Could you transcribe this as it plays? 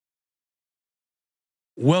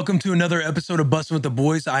Welcome to another episode of Bussin with the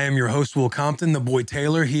Boys. I am your host, Will Compton, the boy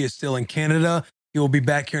Taylor. He is still in Canada. He will be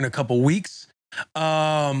back here in a couple weeks.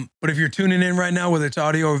 But if you're tuning in right now, whether it's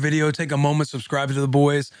audio or video, take a moment, subscribe to the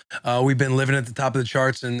boys. We've been living at the top of the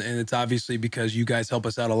charts, and it's obviously because you guys help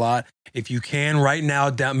us out a lot. If you can right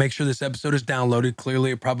now, make sure this episode is downloaded.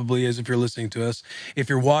 Clearly, it probably is if you're listening to us. If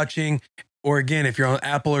you're watching, or again, if you're on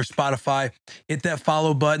Apple or Spotify, hit that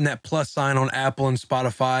follow button, that plus sign on Apple and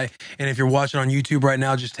Spotify. And if you're watching on YouTube right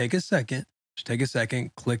now, just take a second.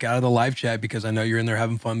 Click out of the live chat because I know you're in there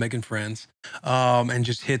having fun making friends. And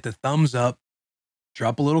just hit the thumbs up.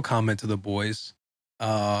 Drop a little comment to the boys.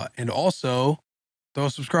 And also throw a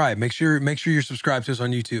subscribe. Make sure you're subscribed to us on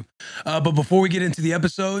YouTube. But before we get into the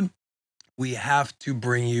episode, we have to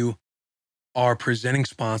bring you our presenting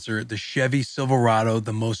sponsor, the Chevy Silverado,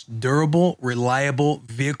 the most durable, reliable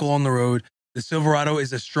vehicle on the road. The Silverado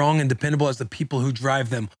is as strong and dependable as the people who drive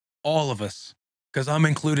them. All of us, because I'm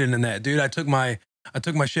included in that, dude. I took my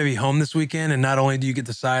Chevy home this weekend, and not only do you get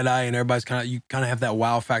the side eye, and everybody's kind of have that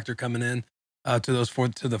wow factor coming in to the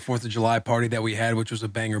 4th of July party that we had, which was a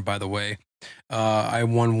banger, by the way. I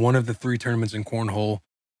won one of the 3 tournaments in cornhole.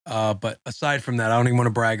 But aside from that, I don't even want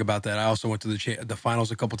to brag about that. I also went to the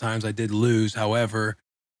finals a couple times. I did lose. However,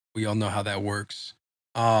 we all know how that works.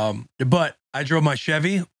 But I drove my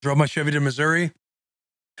Chevy to Missouri.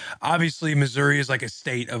 Obviously, Missouri is like a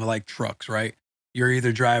state of like trucks, right? You're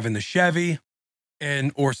either driving the Chevy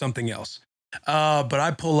or something else. But I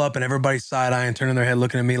pull up and everybody's side eyeing, turning their head,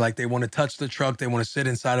 looking at me like they want to touch the truck. They want to sit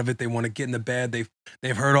inside of it. They want to get in the bed.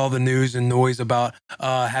 They've heard all the news and noise about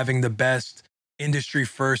having the best industry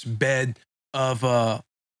first bed of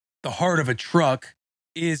the heart of a truck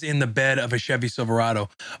is in the bed of a Chevy Silverado.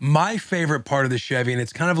 My favorite part of the Chevy, and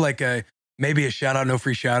it's kind of like maybe a shout out, no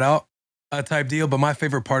free shout out type deal, but my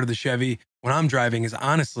favorite part of the Chevy when I'm driving is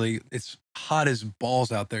honestly, it's hot as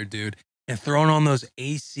balls out there, dude. And throwing on that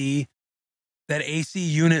AC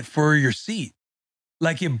unit for your seat.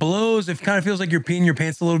 Like it blows, it kind of feels like you're peeing your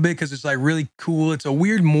pants a little bit because it's like really cool. It's a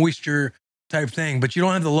weird moisture type thing, but you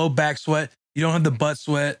don't have the low back sweat. You don't have the butt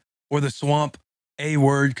sweat or the swamp A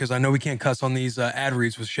word, because I know we can't cuss on these ad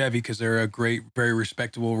reads with Chevy because they're a great, very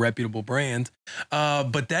respectable, reputable brand.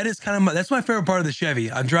 But that is that's my favorite part of the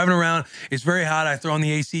Chevy. I'm driving around. It's very hot. I throw on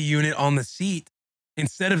the AC unit on the seat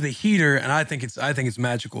instead of the heater, and I think it's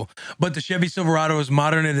magical. But the Chevy Silverado is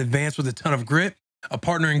modern and advanced with a ton of grit, a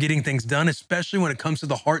partner in getting things done, especially when it comes to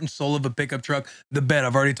the heart and soul of a pickup truck. The bed,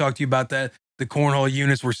 I've already talked to you about that. The cornhole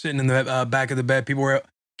units were sitting in the back of the bed. People were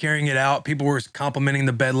carrying it out. People were complimenting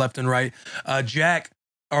the bed left and right. Jack,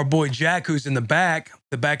 our boy Jack, who's in the back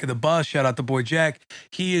of the bus, shout out the boy Jack.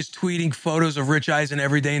 He is tweeting photos of Rich Eisen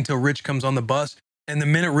every day until Rich comes on the bus. And the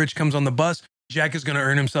minute Rich comes on the bus, Jack is going to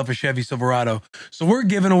earn himself a Chevy Silverado. So we're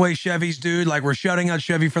giving away Chevys, dude. Like we're shouting out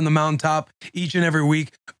Chevy from the mountaintop each and every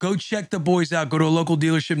week. Go check the boys out. Go to a local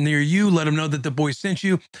dealership near you. Let them know that the boys sent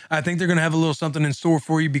you. I think they're going to have a little something in store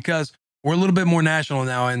for you because we're a little bit more national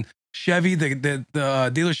now. And Chevy, the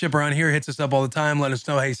dealership around here, hits us up all the time. Let us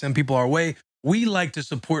know, hey, send people our way. We like to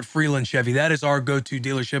support Freeland Chevy. That is our go-to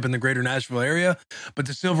dealership in the greater Nashville area. But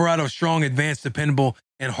the Silverado is strong, advanced, dependable,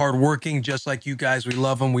 and hardworking, just like you guys. We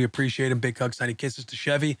love them. We appreciate them. Big hugs, tiny kisses to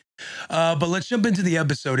Chevy. But let's jump into the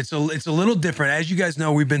episode. It's a little different. As you guys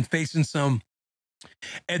know, we've been facing some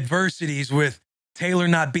adversities with Taylor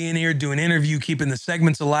not being here, doing an interview, keeping the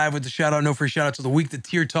segments alive with the shout out, no free shout out to the week, the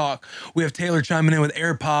tier talk. We have Taylor chiming in with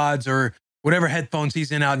AirPods or whatever headphones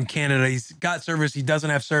he's in out in Canada. He's got service. He doesn't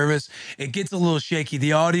have service. It gets a little shaky.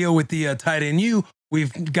 The audio with the tight end U,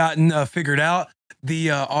 we've gotten figured out.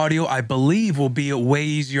 The audio, I believe, will be way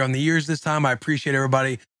easier on the ears this time. I appreciate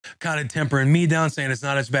everybody kind of tempering me down, saying it's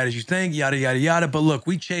not as bad as you think, yada, yada, yada. But look,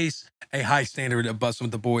 we chase a high standard at Bussin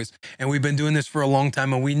with the Boys, and we've been doing this for a long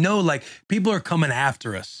time, and we know, like, people are coming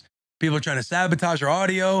after us. People are trying to sabotage our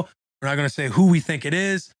audio. We're not going to say who we think it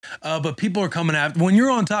is, but people are coming after. When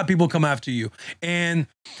you're on top, people come after you. And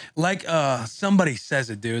like somebody says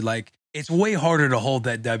it, dude, like, it's way harder to hold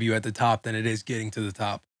that W at the top than it is getting to the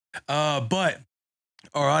top. But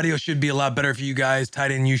our audio should be a lot better for you guys.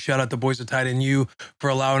 Tight end U, shout out the boys at Tight end U for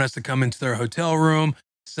allowing us to come into their hotel room,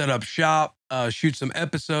 set up shop, shoot some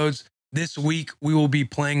episodes. This week, we will be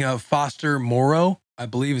playing Foster Moreau, I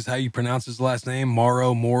believe is how you pronounce his last name.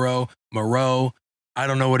 Moreau. I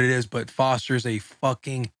don't know what it is, but Foster's a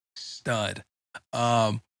fucking stud.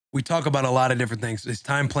 We talk about a lot of different things. His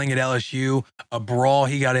time playing at LSU, a brawl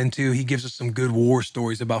he got into. He gives us some good war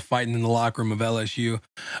stories about fighting in the locker room of LSU.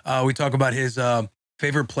 We talk about his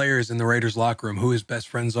favorite players in the Raiders locker room, who his best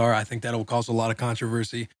friends are. I think that'll cause a lot of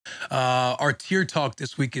controversy. Our tier talk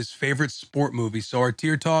this week is favorite sport movies. So our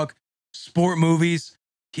tier talk, sport movies.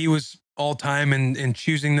 he was all time in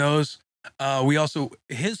choosing those. We also,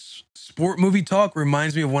 his sport movie talk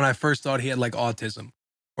reminds me of when I first thought he had like autism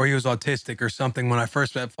or he was autistic or something. When I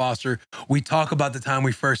first met Foster, we talk about the time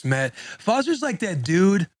we first met. Foster's like that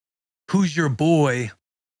dude who's your boy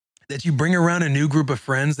that you bring around a new group of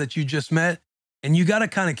friends that you just met, and you got to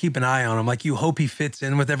kind of keep an eye on him. Like you hope he fits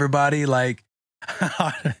in with everybody. Like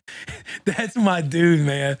that's my dude,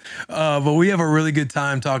 man. But we have a really good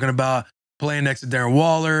time talking about playing next to Darren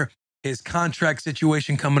Waller, his contract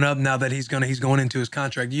situation coming up now that he's going into his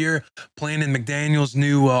contract year, playing in McDaniels'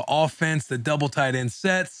 new offense, the double tight end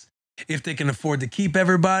sets. If they can afford to keep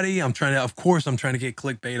everybody, I'm trying to get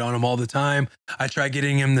clickbait on him all the time. I try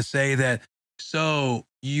getting him to say that. So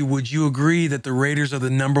would you agree that the Raiders are the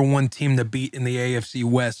number one team to beat in the AFC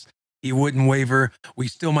West? He wouldn't waver. We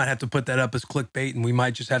still might have to put that up as clickbait, and we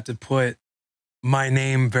might just have to put my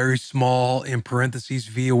name very small in parentheses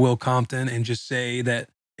via Will Compton and just say that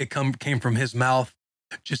it came from his mouth,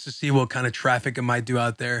 just to see what kind of traffic it might do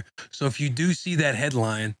out there. So if you do see that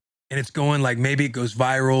headline and it's going, like, maybe it goes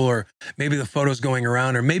viral, or maybe the photo's going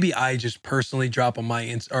around, or maybe I just personally drop on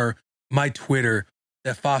my Twitter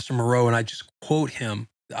that Foster Moreau, and I just quote him,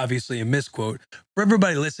 obviously a misquote. For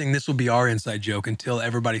everybody listening, this will be our inside joke until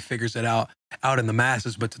everybody figures it out in the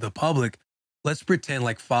masses. But to the public, let's pretend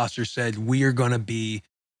like Foster said, we are the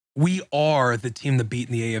team to beat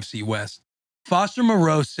in the AFC West. Foster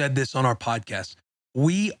Moreau said this on our podcast.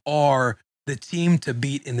 We are the team to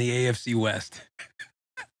beat in the AFC West.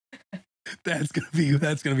 That's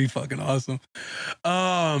gonna be fucking awesome.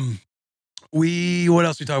 What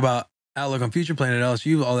else we talk about? Outlook on future, playing at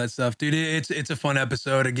LSU, all that stuff, dude. It's a fun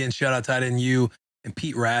episode. Again, shout out to you and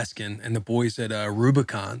Pete Raskin and the boys at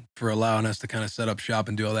Rubicon for allowing us to kind of set up shop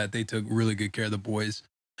and do all that. They took really good care of the boys.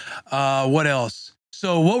 What else?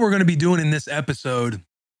 So what we're going to be doing in this episode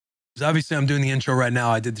is, obviously I'm doing the intro right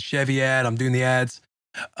now. I did the Chevy ad. I'm doing the ads.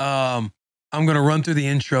 I'm going to run through the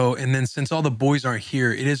intro, and then since all the boys aren't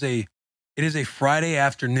here, it is a Friday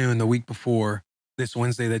afternoon, the week before this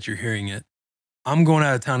Wednesday that you're hearing it. I'm going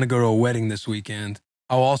out of town to go to a wedding this weekend.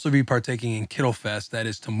 I'll also be partaking in Kittle Fest. That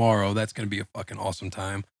is tomorrow. That's going to be a fucking awesome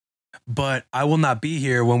time. But I will not be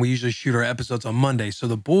here when we usually shoot our episodes on Monday. So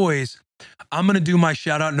the boys, I'm going to do my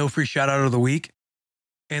shout out, no free shout out of the week.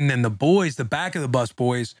 And then the boys, the back of the bus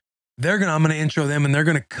boys, I'm going to intro them, and they're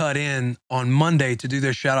going to cut in on Monday to do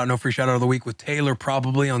their shout out, no free shout out of the week with Taylor,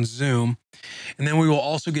 probably on Zoom. And then we will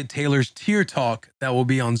also get Taylor's tier talk that will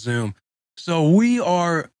be on Zoom. So we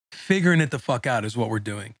are figuring it the fuck out is what we're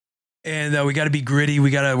doing. And we got to be gritty.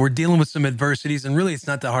 We're dealing with some adversities, and really it's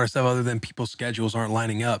not that hard stuff other than people's schedules aren't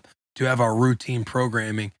lining up to have our routine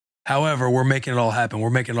programming. However, we're making it all happen. We're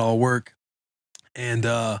making it all work. And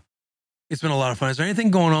it's been a lot of fun. Is there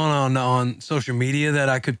anything going on social media that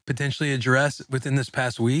I could potentially address within this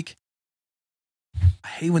past week? I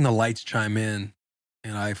hate when the lights chime in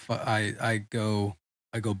and I go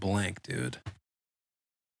blank, dude.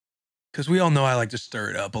 Because we all know I like to stir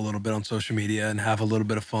it up a little bit on social media and have a little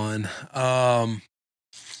bit of fun. I'm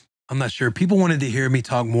not sure. People wanted to hear me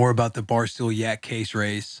talk more about the Barstool Yak case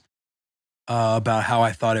race, about how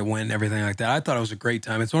I thought it went and everything like that. I thought it was a great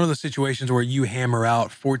time. It's one of those situations where you hammer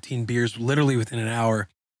out 14 beers literally within an hour.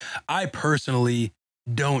 I personally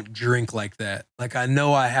don't drink like that. Like, I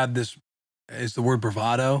know I have this, is the word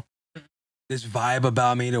bravado, this vibe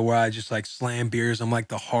about me to where I just like slam beers. I'm like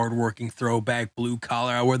the hardworking throwback blue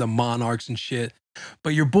collar. I wear the Monarchs and shit. But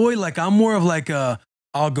your boy, like, I'm more of like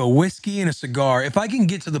I'll go whiskey and a cigar. If I can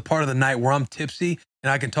get to the part of the night where I'm tipsy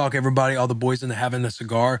and I can talk everybody, all the boys into having a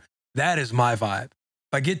cigar, that is my vibe.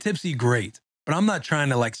 If I get tipsy, great. But I'm not trying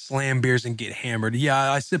to like slam beers and get hammered.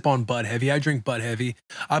 Yeah, I sip on Bud Heavy. I drink Bud Heavy.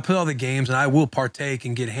 I play all the games, and I will partake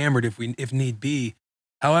and get hammered if need be.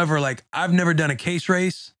 However, like, I've never done a case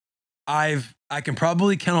race. I can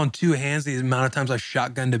probably count on two hands the amount of times I've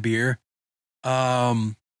shotgunned a beer.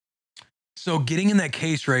 So getting in that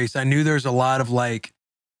case race, I knew there's a lot of like,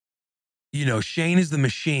 Shane is the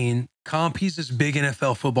machine. Comp, he's this big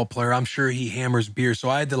NFL football player. I'm sure he hammers beer. So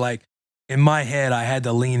I had to, like, in my head, I had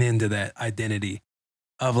to lean into that identity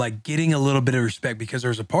of like getting a little bit of respect, because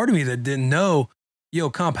there's a part of me that didn't know,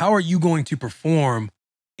 Comp, how are you going to perform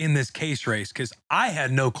in this case race? Because I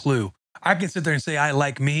had no clue. I can sit there and say I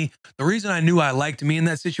like me. The reason I knew I liked me in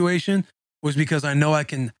that situation was because I know I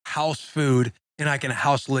can house food and I can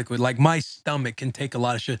house liquid. Like, my stomach can take a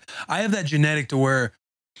lot of shit. I have that genetic to where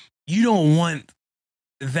you don't want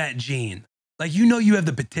that gene. Like, you have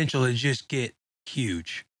the potential to just get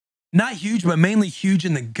huge. Not huge, but mainly huge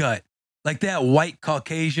in the gut. Like that white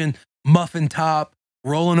Caucasian muffin top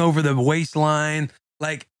rolling over the waistline.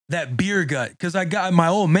 Like, that beer gut. Cause I got my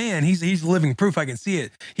old man, he's living proof. I can see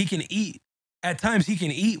it. He can eat. At times he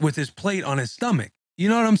can eat with his plate on his stomach. You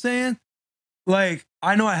know what I'm saying? Like,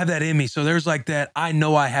 I know I have that in me. So there's like that. I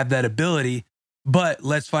know I have that ability, but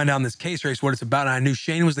let's find out in this case race what it's about. And I knew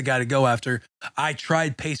Shane was the guy to go after. I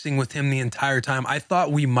tried pacing with him the entire time. I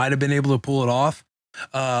thought we might have been able to pull it off.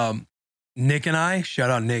 Nick and I,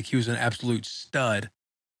 shout out Nick. He was an absolute stud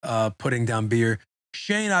putting down beer.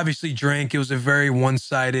 Shane obviously drank. It was a very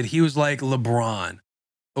one-sided. He was like LeBron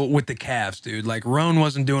with the Cavs, dude. Like, Roan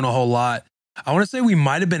wasn't doing a whole lot. I want to say we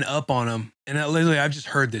might have been up on him. And literally, I've just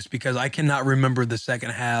heard this because I cannot remember the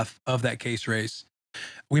second half of that case race.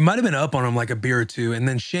 We might have been up on him like a beer or two. And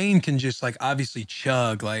then Shane can just like obviously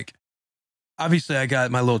chug. Like, obviously, I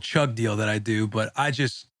got my little chug deal that I do, but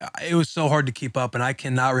it was so hard to keep up. And I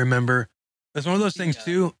cannot remember. It's one of those things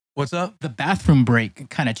too. What's up? The bathroom break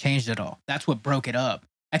kind of changed it all. That's what broke it up.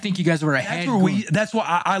 I think you guys were ahead. That's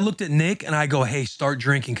why I looked at Nick and I go, hey, start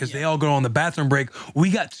drinking, because they all go on the bathroom break. We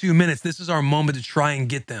got 2 minutes. This is our moment to try and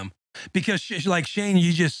get them. Because like Shane,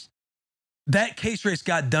 that case race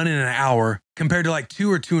got done in an hour compared to like 2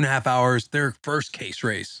 or 2.5 hours, their first case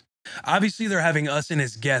race. Obviously, they're having us in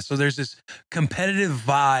as guests. So there's this competitive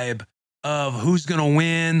vibe of who's going to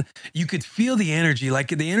win. You could feel the energy. Like,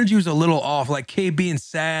 the energy was a little off. Like KB and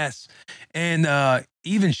Sass and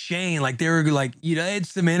even Shane, like they were like, you know,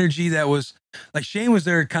 it's some energy that was like Shane was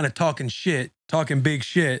there kind of talking big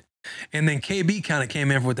shit. And then KB kind of came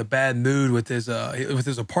in with a bad mood with his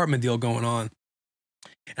apartment deal going on.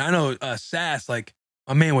 And I know Sass, like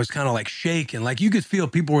my man was kind of like shaking. Like, you could feel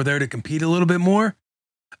people were there to compete a little bit more,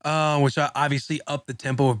 which I obviously upped the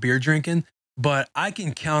tempo of beer drinking. But I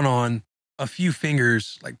can count on a few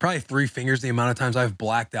fingers, like probably 3 fingers, the amount of times I've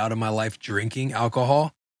blacked out in my life drinking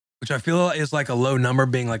alcohol, which I feel is like a low number,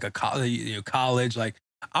 being like a college. Like,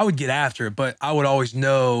 I would get after it, but I would always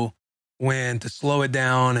know when to slow it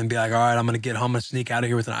down and be like, all right, I'm going to sneak out of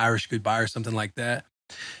here with an Irish goodbye or something like that.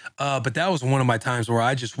 But that was one of my times where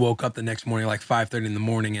I just woke up the next morning, like 5:30 in the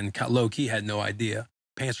morning, and low key had no idea.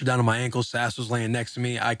 Pants were down to my ankles. Sass was laying next to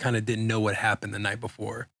me. I kind of didn't know what happened the night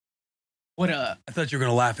before. I thought you were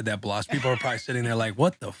going to laugh at that, Bloss. People are probably sitting there like,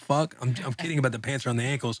 what the fuck? I'm kidding about the pants around the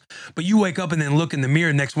ankles. But you wake up and then look in the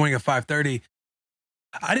mirror next morning at 5:30.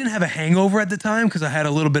 I didn't have a hangover at the time because I had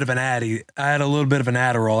a little bit of an Addy. I had a little bit of an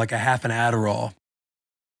Adderall, like a half an Adderall.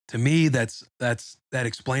 To me, that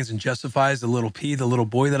explains and justifies the little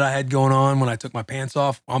boy that I had going on when I took my pants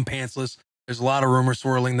off. I'm pantsless. There's a lot of rumors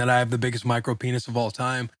swirling that I have the biggest micro penis of all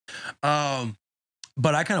time.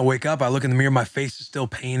 But I kind of wake up, I look in the mirror, my face is still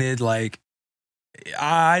painted. Like,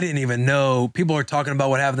 I didn't even know. People are talking about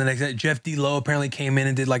what happened the next day. Jeff D. Lowe apparently came in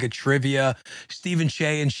and did like a trivia. Stephen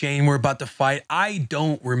Shea and Shane were about to fight. I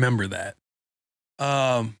don't remember that.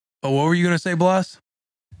 But what were you going to say, Bloss?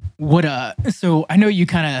 So I know you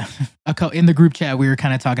kind of, in the group chat, we were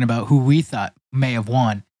kind of talking about who we thought may have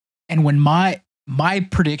won. And when my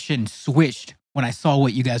prediction switched when I saw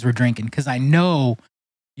what you guys were drinking, because I know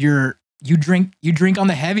you drink on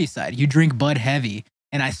the heavy side. You drink Bud Heavy.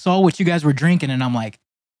 And I saw what you guys were drinking, and I'm like,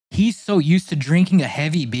 he's so used to drinking a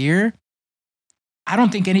heavy beer. I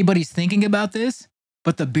don't think anybody's thinking about this,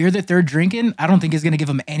 but the beer that they're drinking, I don't think is going to give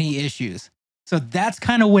them any issues. So that's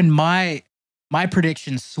kind of when my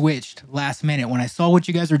prediction switched last minute, when I saw what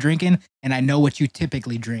you guys were drinking, and I know what you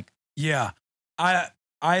typically drink. Yeah, I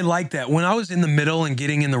like that. When I was in the middle and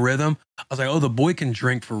getting in the rhythm, I was like, oh, the boy can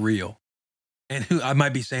drink for real. And I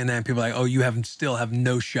might be saying that, and people are like, oh, you still have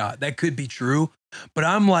no shot. That could be true. But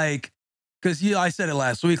I'm like, because I said it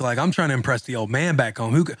last week, like, I'm trying to impress the old man back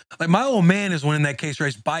home. Like, my old man is winning that case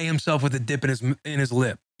race by himself with a dip in his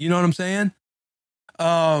lip. You know what I'm saying?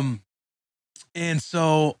 And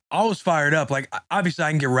so I was fired up. Like, obviously, I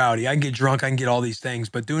can get rowdy, I can get drunk, I can get all these things.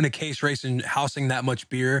 But doing a case race and housing that much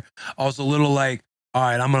beer, I was a little like, all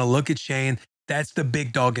right, I'm gonna look at Shane. That's the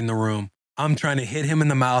big dog in the room. I'm trying to hit him in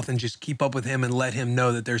the mouth and just keep up with him and let him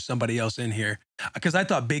know that there's somebody else in here. Because I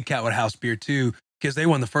thought Big Cat would house beer too, because they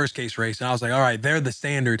won the first case race. And I was like, all right, they're the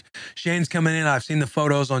standard. Shane's coming in. I've seen the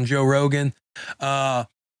photos on Joe Rogan. But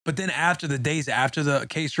then the days after the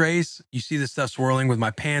case race, you see the stuff swirling with my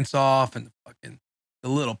pants off and the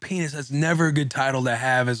little penis. That's never a good title to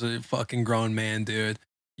have as a fucking grown man, dude.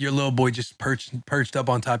 Your little boy just perched up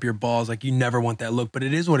on top of your balls. Like, you never want that look, but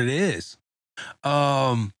it is what it is.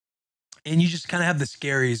 And you just kind of have the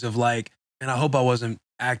scaries of like, and I hope I wasn't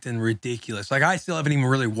acting ridiculous. Like, I still haven't even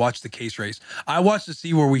really watched the case race. I watched to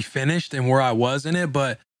see where we finished and where I was in it,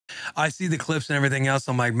 but I see the clips and everything else.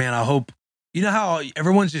 I'm like, man, I hope, you know how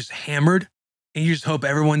everyone's just hammered and you just hope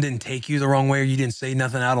everyone didn't take you the wrong way or you didn't say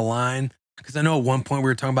nothing out of line. Because I know at one point we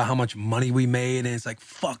were talking about how much money we made, and it's like,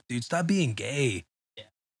 fuck, dude, stop being gay.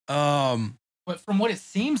 Yeah. But from what it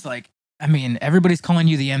seems like, I mean, everybody's calling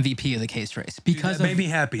you the MVP of the case race because dude, that made me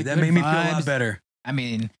happy. That good made me feel a vibes. lot better. I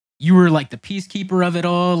mean, you were like the peacekeeper of it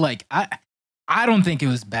all. Like, I don't think it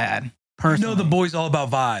was bad. Personally. You know, the boy's all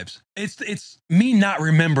about vibes. It's me not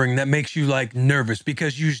remembering that makes you like nervous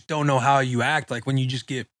because you just don't know how you act like when you just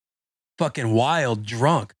get fucking wild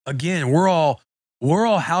drunk. Again, we're all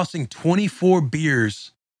housing 24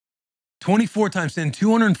 beers, 24 times 10,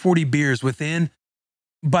 240 beers within,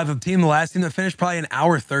 by the last team that finished, probably an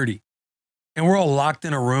hour 30. And we're all locked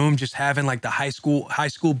in a room just having like the high school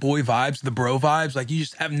boy vibes, the bro vibes. Like you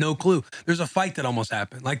just have no clue. There's a fight that almost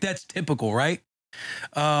happened. Like that's typical, right?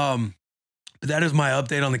 But that is my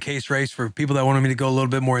update on the case race for people that wanted me to go a little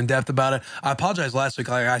bit more in depth about it. I apologize last week.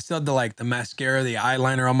 Like I still had the mascara, the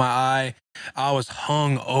eyeliner on my eye. I was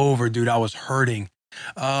hung over, dude. I was hurting.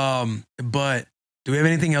 But do we have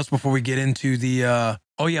anything else before we get into the,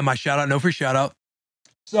 oh yeah, my shout out, no free shout out.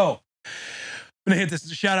 So I'm going to hit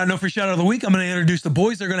this shout out, no free shout out of the week. I'm going to introduce the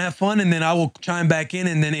boys. They're going to have fun. And then I will chime back in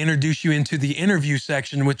and then introduce you into the interview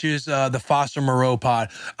section, which is the Foster Moreau pod.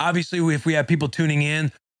 Obviously, if we have people tuning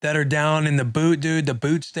in that are down in the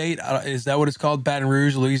boot state, is that what it's called? Baton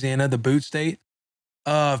Rouge, Louisiana, the boot state.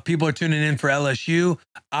 If people are tuning in for LSU,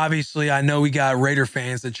 obviously I know we got Raider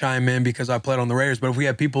fans that chime in because I played on the Raiders. But if we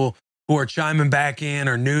have people who are chiming back in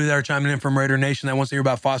or new that are chiming in from Raider Nation that wants to hear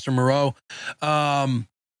about Foster Moreau,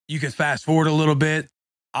 you can fast forward a little bit.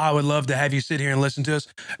 I would love to have you sit here and listen to us.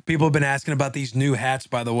 People have been asking about these new hats,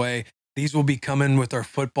 by the way. These will be coming with our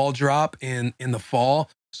football drop in the fall.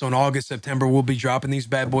 So in August, September, we'll be dropping these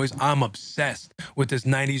bad boys. I'm obsessed with this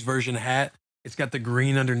 90s version hat. It's got the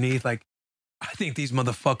green underneath. Like, I think these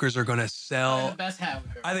motherfuckers are going to sell. The best hat.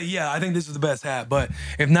 I think this is the best hat. But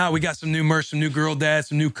if not, we got some new merch, some new girl dads,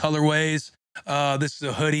 some new colorways. This is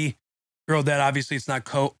a hoodie. Girl dad, obviously it's not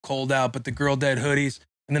cold out, but the girl dad hoodies.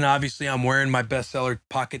 And then obviously I'm wearing my bestseller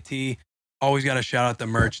pocket tee. Always got to shout out the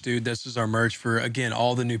merch, dude. This is our merch for, again,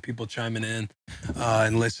 all the new people chiming in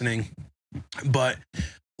and listening. But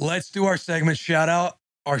let's do our segment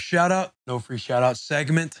our shout out, no free shout out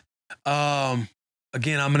segment. Again,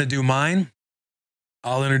 I'm going to do mine.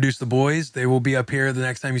 I'll introduce the boys. They will be up here the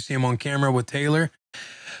next time you see them on camera with Taylor.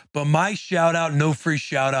 But my shout out, no free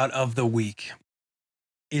shout out of the week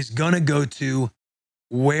is going to go to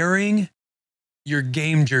wearing your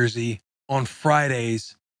game jersey on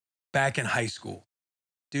Fridays back in high school.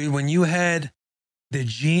 Dude, when you had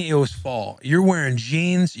it was fall. You're wearing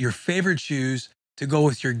jeans, your favorite shoes to go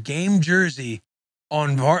with your game jersey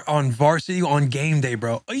on varsity on game day,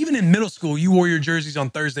 bro. Even in middle school, you wore your jerseys on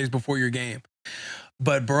Thursdays before your game.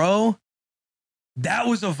 But bro, that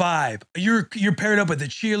was a vibe. You're paired up with the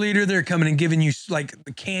cheerleader. They're coming and giving you like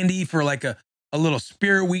the candy for like a little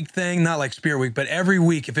Spirit Week thing. Not like Spirit Week, but every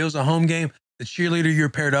week, if it was a home game, the cheerleader you're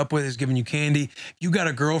paired up with is giving you candy. You got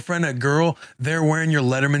a girlfriend, a girl, they're wearing your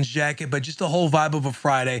Letterman's jacket, but just the whole vibe of a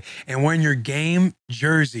Friday and wearing your game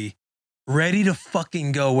jersey, ready to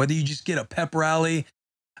fucking go. Whether you just get a pep rally,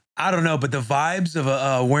 I don't know, but the vibes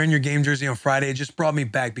of wearing your game jersey on Friday, it just brought me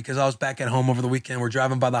back because I was back at home over the weekend. We're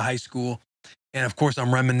driving by the high school. And of course,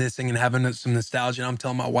 I'm reminiscing and having some nostalgia. And I'm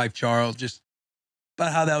telling my wife, Charles, just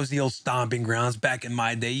about how that was the old stomping grounds back in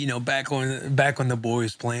my day, you know, back when the boy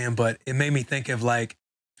was playing. But it made me think of like,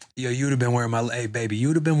 yo, you would have been wearing you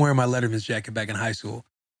would have been wearing my Letterman's jacket back in high school.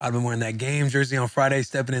 I'd have been wearing that game jersey on Friday,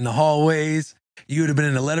 stepping in the hallways. You would have been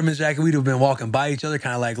in the Letterman's jacket. We'd have been walking by each other,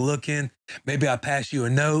 kind of like looking. Maybe I pass you a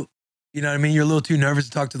note. You know what I mean? You're a little too nervous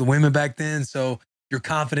to talk to the women back then. So your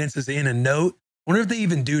confidence is in a note. Wonder if they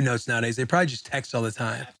even do notes nowadays. They probably just text all the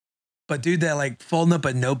time. But dude, that like folding up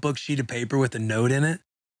a notebook sheet of paper with a note in it,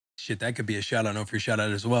 shit, that could be a shout out, no free shout out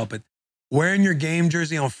as well. But wearing your game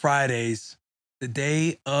jersey on Fridays, the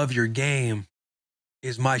day of your game,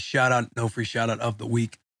 is my shout out, no free shout out of the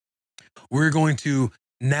week. We're going to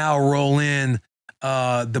now roll in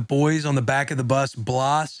the boys on the back of the bus,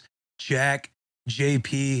 Bloss, Jack,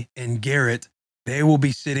 JP, and Garrett. They will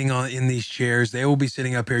be sitting in these chairs. They will be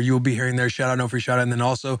sitting up here. You will be hearing their shout out, no free shout out. And then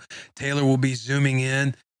also Taylor will be zooming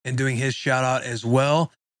in and doing his shout out as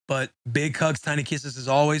well. But big hugs, tiny kisses as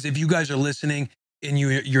always. If you guys are listening and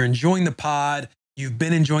you're enjoying the pod, you've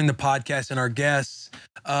been enjoying the podcast and our guests,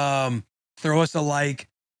 throw us a like,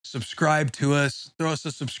 subscribe to us, throw us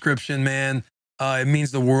a subscription, man. It means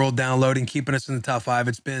the world. Downloading, keeping us in the top 5.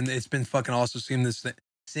 It's been fucking awesome seeing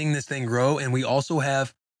this thing grow. And we also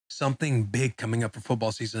have something big coming up for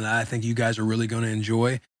football season that I think you guys are really going to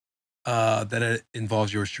enjoy, that it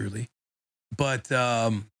involves yours truly. But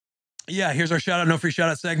yeah, here's our shout out, no free shout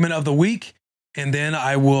out segment of the week. And then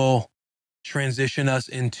I will transition us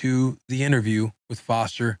into the interview with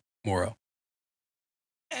Foster Moreau.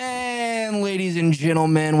 And ladies and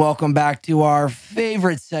gentlemen, welcome back to our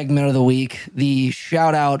favorite segment of the week, the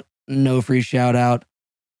shout out, no free shout out.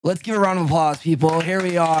 Let's give a round of applause, people. Here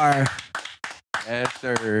we are. Yes,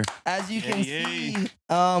 sir. As you can see,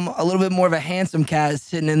 a little bit more of a handsome cat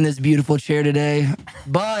sitting in this beautiful chair today.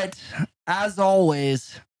 But as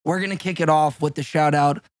always, we're going to kick it off with the shout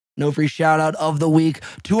out, no free shout out of the week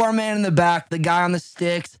to our man in the back, the guy on the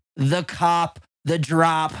sticks, the cop, the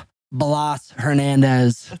drop, Blas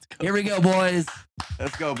Hernandez. Here we go, boys.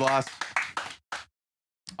 Let's go, boss.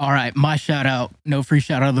 All right, my shout out, no free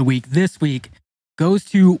shout out of the week this week goes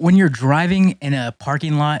to when you're driving in a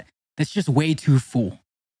parking lot that's just way too full.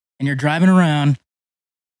 And you're driving around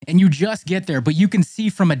and you just get there, but you can see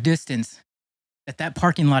from a distance that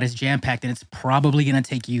parking lot is jam-packed and it's probably going to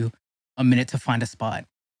take you a minute to find a spot.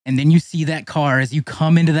 And then you see that car as you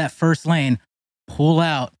come into that first lane, pull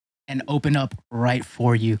out and open up right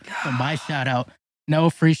for you. So my shout out, no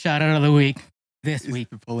free shout out of the week this week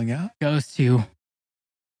Pulling out? goes to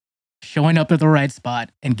showing up at the right spot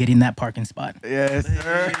and getting that parking spot. Yes,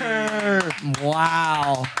 sir.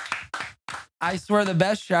 Wow. I swear the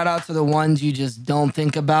best shout outs are the ones you just don't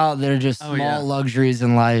think about. They're just small luxuries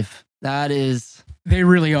in life. That is. They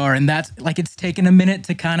really are. And that's like, it's taken a minute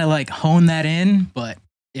to kind of like hone that in, but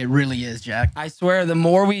it really is, Jack. I swear the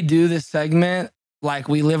more we do this segment, like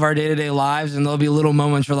we live our day-to-day lives and there'll be little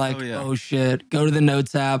moments where like, oh shit, go to the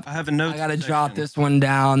notes app. I have a note. I got to jot this one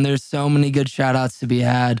down. There's so many good shout outs to be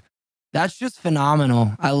had. That's just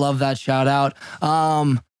phenomenal. I love that shout out.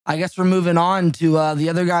 I guess we're moving on to the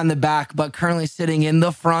other guy in the back, but currently sitting in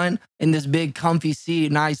the front in this big comfy seat.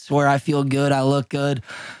 And I swear I feel good. I look good.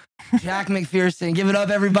 Jack McPherson, give it up,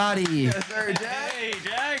 everybody. Yes, sir, Jack. Hey,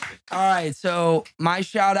 Jack. All right, so my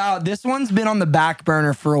shout out, this one's been on the back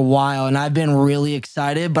burner for a while and I've been really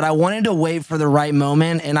excited, but I wanted to wait for the right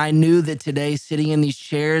moment. And I knew that today, sitting in these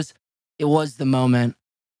chairs, it was the moment.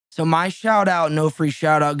 So my shout out, no free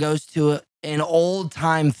shout out, goes to an old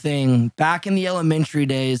time thing. Back in the elementary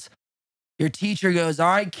days, your teacher goes, all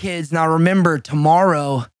right, kids, now remember,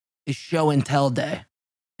 tomorrow is show and tell day.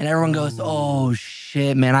 And everyone goes, oh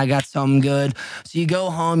shit, man, I got something good. So you go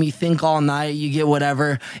home, you think all night, you get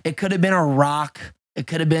whatever. It could have been a rock. It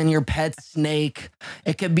could have been your pet snake.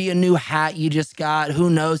 It could be a new hat you just got. Who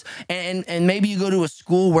knows? And maybe you go to a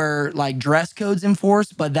school where like dress code's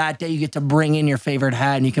enforced, but that day you get to bring in your favorite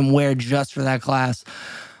hat and you can wear it just for that class.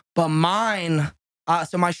 But mine,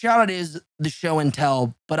 so my shout out is the show and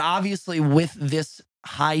tell. But obviously with this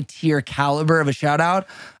high tier caliber of a shout out,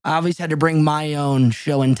 I obviously had to bring my own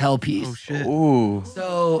show and tell piece. Oh shit. Ooh.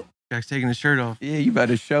 So Jack's taking his shirt off. Yeah, you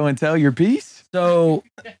better show and tell your piece. So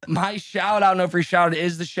my shout out, no free shout out,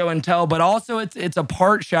 is the show and tell, but also it's a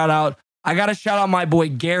part shout out. I got to shout out my boy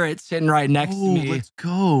Garrett sitting right next to me. Let's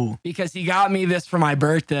go. Because he got me this for my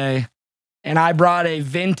birthday. And I brought a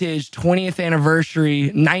vintage 20th anniversary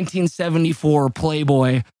 1974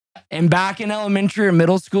 Playboy. And back in elementary or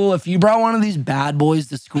middle school, if you brought one of these bad boys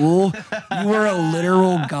to school, you were a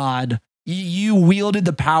literal god. You wielded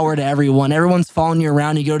the power to everyone. Everyone's following you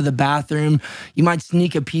around. You go to the bathroom. You might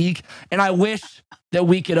sneak a peek. And I wish that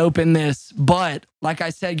we could open this. But like I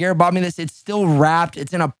said, Garrett bought me this. It's still wrapped.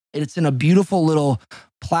 It's in a beautiful little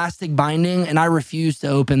plastic binding. And I refuse to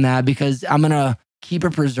open that because I'm going to keep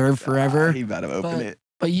it preserved forever. He better open it.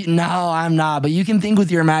 But no, I'm not. But you can think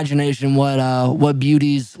with your imagination what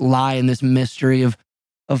beauties lie in this mystery of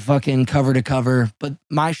fucking cover to cover. But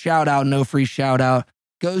my shout out, no free shout out,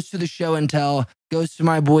 goes to the show and tell, goes to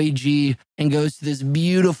my boy G, and goes to this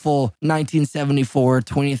beautiful 1974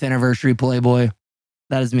 20th anniversary Playboy.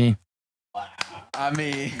 That is me. I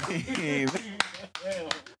mean,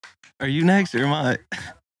 Are you next or am I?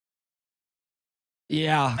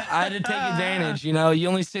 Yeah, I had to take advantage. You know, you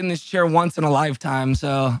only sit in this chair once in a lifetime,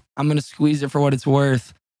 so I'm gonna squeeze it for what it's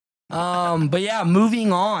worth. But yeah,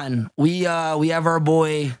 moving on. We have our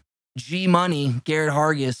boy G Money, Garrett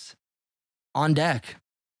Hargis, on deck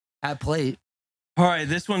at plate. All right,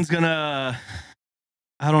 this one's gonna,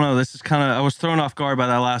 I don't know. This is kind of, I was thrown off guard by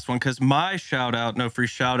that last one because my shout out, no free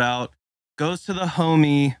shout out, goes to the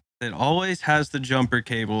homie that always has the jumper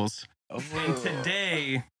cables. And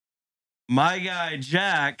today, my guy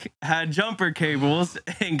Jack had jumper cables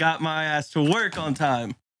and got my ass to work on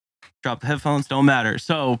time. Drop the headphones, don't matter.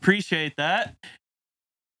 So appreciate that.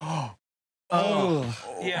 Yeah.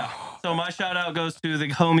 So my shout out goes to the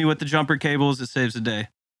homie with the jumper cables. It saves the day.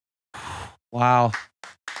 Wow.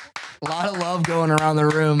 A lot of love going around the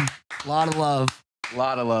room. A lot of love. a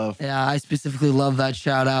lot of love. Yeah, I specifically love that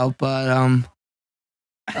shout out. But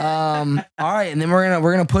All right, and then we're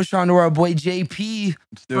gonna push on to our boy JP,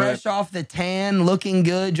 Let's do fresh it. off the tan, looking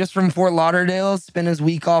good, just from Fort Lauderdale. Spent his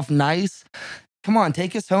week off nice. Come on,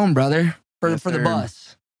 take us home, brother, for Yes, the sir.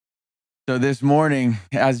 bus. So this morning,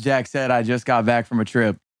 as Jack said, I just got back from a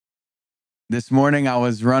trip. This morning, I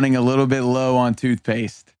was running a little bit low on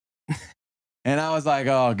toothpaste. And I was like,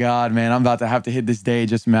 oh, God, man, I'm about to have to hit this day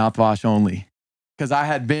just mouthwash only. Because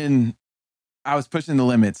I was pushing the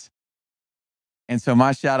limits. And so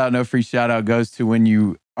my shout out, no free shout out, goes to when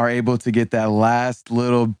you are able to get that last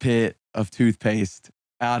little bit of toothpaste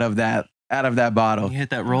out of that bottle. You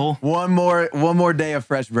hit that roll. One more day of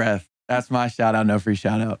fresh breath. That's my shout out, no free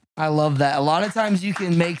shout out. I love that. A lot of times you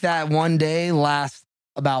can make that one day last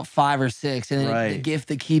about 5 or 6, and Right. the gift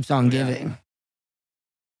that keeps on giving.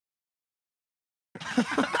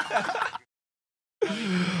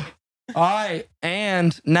 All right,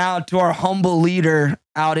 and now to our humble leader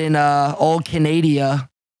out in old Canada,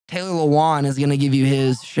 Taylor Lewan is going to give you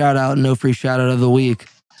his shout out, no free shout out of the week.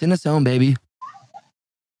 Send us home, baby.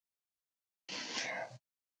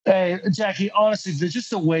 Hey, Jackie, honestly, just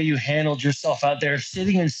the way you handled yourself out there,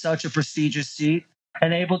 sitting in such a prestigious seat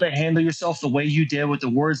and able to handle yourself the way you did with the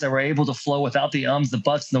words that were able to flow without the ums, the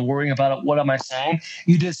buts, and the worrying about it. What am I saying?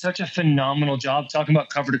 You did such a phenomenal job talking about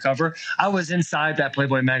cover to cover. I was inside that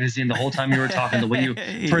Playboy magazine the whole time you were talking, the way you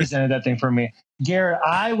presented that thing for me. Garrett,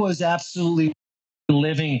 I was absolutely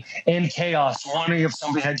living in chaos, wondering if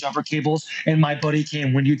somebody had jumper cables. And my buddy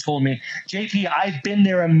came when you told me, JP, I've been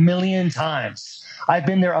there a million times. I've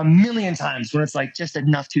been there a million times when it's like just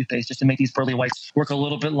enough toothpaste just to make these pearly whites work a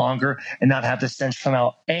little bit longer and not have the stench come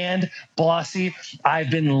out. And Bossy,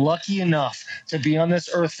 I've been lucky enough to be on this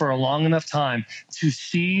earth for a long enough time to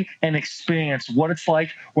see and experience what it's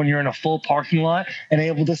like when you're in a full parking lot and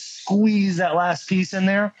able to squeeze that last piece in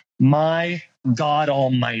there. My God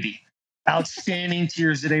almighty. Outstanding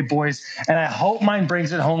tears today, boys. And I hope mine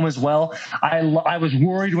brings it home as well. I was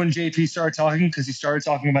worried when JP started talking because he started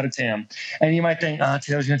talking about a tan. And you might think,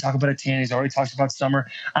 Taylor's going to talk about a tan. He's already talked about summer.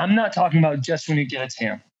 I'm not talking about just when you get a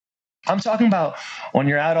tan. I'm talking about when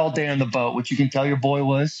you're out all day on the boat, which you can tell your boy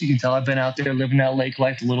was. You can tell I've been out there living that lake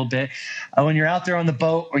life a little bit. When you're out there on the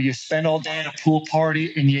boat or you spend all day at a pool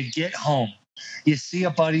party and you get home, you see a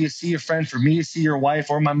buddy, you see your friend. For me, you see your wife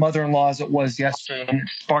or my mother-in-law as it was yesterday, and it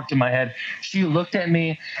sparked in my head. She looked at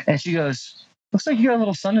me and she goes, looks like you got a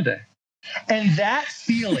little sun today. And that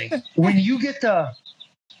feeling, when you get the,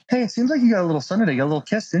 hey, it seems like you got a little sun today, you got a little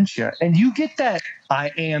kiss, didn't you? And you get that,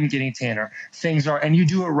 I am getting tanner. Things are, and you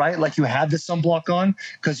do it right, like you have the sunblock on,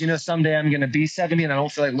 because you know someday I'm going to be 70 and I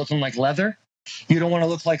don't feel like looking like leather. You don't want to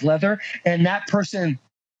look like leather. And that person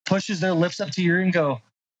pushes their lips up to your ear and go,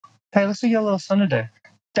 hey, looks like you got a little sun today.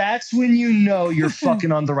 That's when you know you're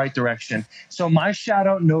fucking on the right direction. So my shout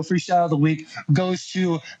out, no free shout out of the week, goes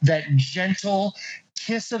to that gentle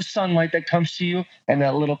kiss of sunlight that comes to you and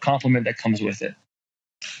that little compliment that comes with it.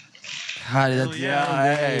 God, that's,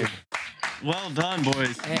 Hey. Well done,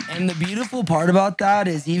 boys. and the beautiful part about that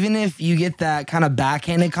is even if you get that kind of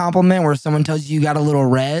backhanded compliment where someone tells you got a little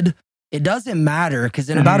red, it doesn't matter because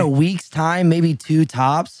in about a week's time, maybe 2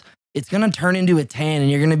 tops, it's going to turn into a tan and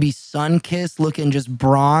you're going to be sun-kissed looking just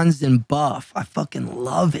bronzed and buff. I fucking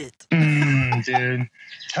love it. Dude.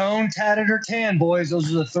 Tone, tatted, or tan, boys. Those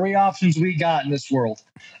are the 3 options we got in this world.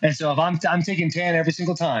 And so if I'm taking tan every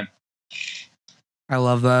single time. I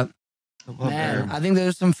love that. I love Man, that. I think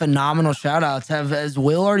there's some phenomenal shout outs. Has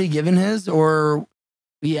Will already given his or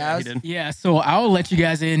he Yeah, has? he did. Yeah, so I'll let you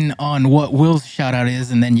guys in on what Will's shout out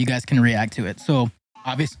is, and then you guys can react to it. So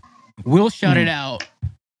obviously, Will shouted out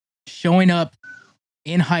showing up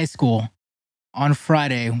in high school on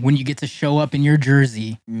Friday when you get to show up in your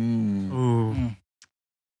jersey. Ooh.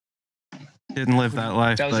 Didn't live that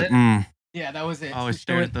life, That was but it? Yeah, that was it. I always So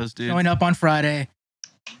stared at those dudes. showing up on Friday,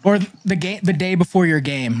 or the day before your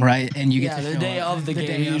game, right? And you get to the show day up. of the day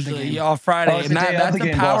game of the usually. game. Yeah, Friday. Oh, it's the Matt, day of that's the a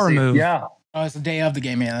game, power Bossy. move. Yeah. Oh, it's the day of the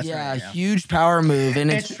game. Yeah, that's Yeah, right. huge power move.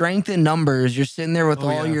 And it's It's- strength in numbers. You're sitting there with Oh,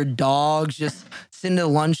 all yeah. your dogs, just sitting at the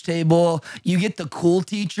lunch table. You get the cool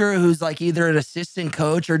teacher who's like either an assistant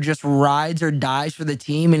coach or just rides or dies for the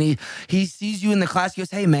team. And he sees you in the class. He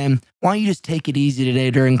goes, hey, man, why don't you just take it easy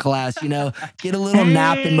today during class? You know, get a little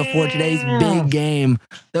nap in before today's big game.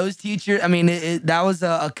 Those teachers, I mean, that was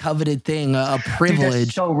a coveted thing, a Dude, privilege.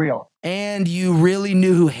 that's so real. And you really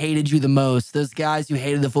knew who hated you the most. Those guys who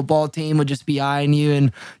hated the football team would just be eyeing you.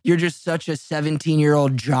 And you're just such a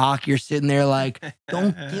 17-year-old jock. You're sitting there like,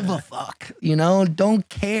 don't give a fuck, you know, don't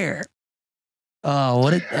care. Oh,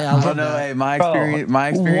 what I I love don't know. that. Hey, my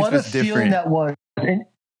experience What a was feeling different. that was.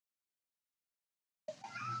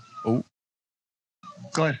 Oh.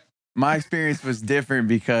 Go ahead. my experience was different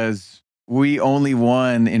because we only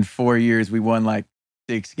won in 4 years. We won like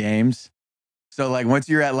 6 games. So like once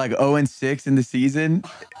you're at like 0-6 in the season,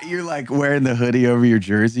 you're like wearing the hoodie over your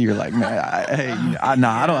jersey. You're like, man,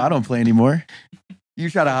 I don't play anymore. You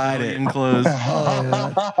try to hide it. In clothes.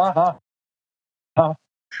 Oh,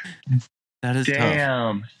 That is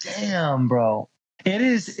tough. Damn, bro. It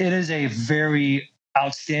is a very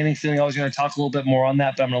outstanding feeling. I was going to talk a little bit more on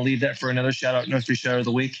that, but I'm going to leave that for another shout out, no free shout out of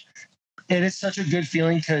the week. It is such a good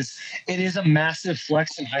feeling because it is a massive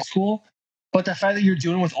flex in high school. But the fact that you're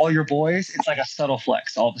doing it with all your boys, it's like a subtle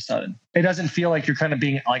flex all of a sudden. It doesn't feel like you're kind of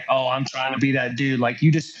being like, oh, I'm trying to be that dude. Like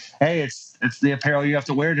you just, hey, it's the apparel you have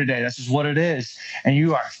to wear today. That's just what it is. And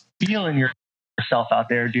you are feeling yourself out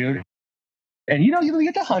there, dude. And you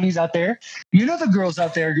get the honeys out there. You know the girls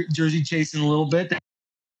out there jersey chasing a little bit.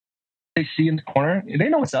 They see in the corner. They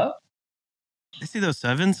know what's up. They see those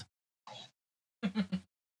 7s.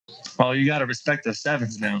 Well, you got to respect those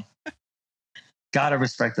 7s now. Got to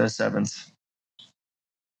respect those 7s.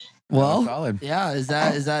 well, Solid. yeah. Is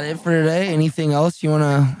that it for today? Anything else you want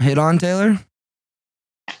to hit on, Taylor?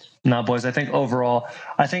 No, boys. I think overall,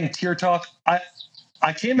 Tier Talk.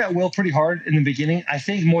 I came at Will pretty hard in the beginning. I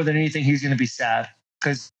think more than anything, he's going to be sad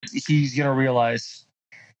because he's going to realize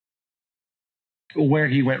where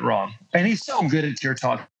he went wrong. And he's so good at Tier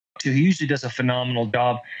Talk, too. He usually does a phenomenal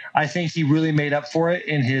job. I think he really made up for it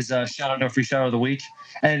in his shout out, no free shout out of the week.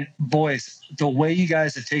 And boys, the way you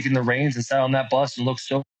guys have taken the reins and sat on that bus and looked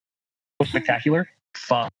so spectacular,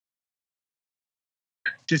 fuck.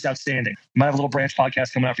 Just outstanding. Might have a little branch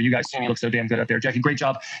podcast coming out for you guys soon. You look so damn good out there. Jackie, great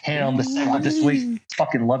job handling the segment this week.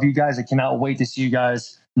 Fucking love you guys. I cannot wait to see you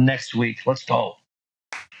guys next week. Let's go.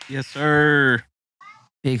 Yes, sir.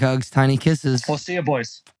 Big hugs, tiny kisses. We'll see you,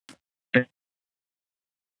 boys. Big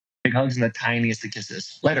hugs and the tiniest of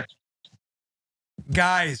kisses. Later.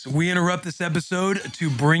 Guys, we interrupt this episode to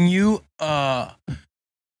bring you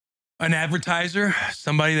an advertiser,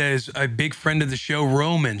 somebody that is a big friend of the show,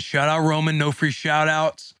 Roman. Shout out Roman, no free shout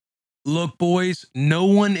outs. Look, boys, no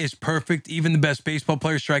one is perfect. Even the best baseball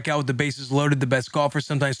players strike out with the bases loaded. The best golfers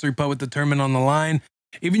sometimes 3-putt with the tournament on the line.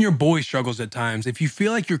 Even your boy struggles at times. If you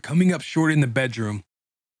feel like you're coming up short in the bedroom,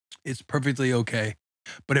 it's perfectly okay.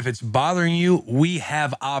 But if it's bothering you, we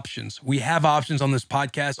have options. We have options on this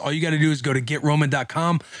podcast. All you got to do is go to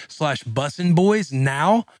getroman.com/bussinboys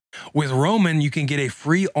now. With Roman, you can get a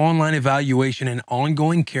free online evaluation and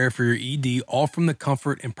ongoing care for your ED, all from the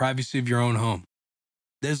comfort and privacy of your own home.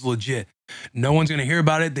 This is legit. No one's going to hear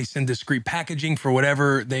about it. They send discreet packaging for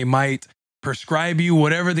whatever they might prescribe you,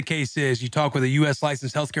 whatever the case is. You talk with a U.S.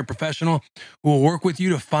 licensed healthcare professional who will work with you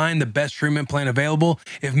to find the best treatment plan available.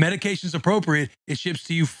 If medication is appropriate, it ships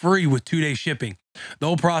to you free with 2-day shipping. The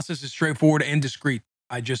whole process is straightforward and discreet.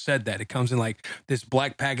 I just said that. It comes in like this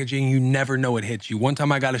black packaging. You never know it hits you. One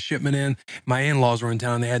time I got a shipment in. My in-laws were in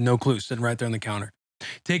town. They had no clue, sitting right there on the counter.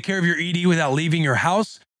 Take care of your ED without leaving your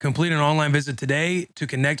house. Complete an online visit today to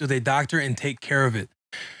connect with a doctor and take care of it.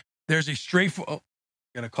 There's a straightforward...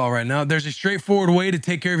 Got a call right now. There's a straightforward way to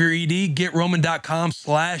take care of your ED.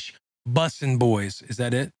 GetRoman.com/bussinboys. Is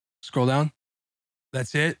that it? Scroll down.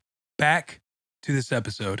 That's it. Back to this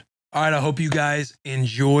episode. All right. I hope you guys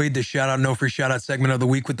enjoyed the shout out, no free shout out segment of the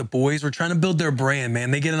week with the boys. We're trying to build their brand,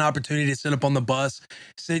 man. They get an opportunity to sit up on the bus,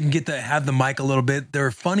 sit and get to have the mic a little bit.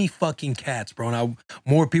 They're funny fucking cats, bro. Now,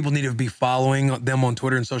 more people need to be following them on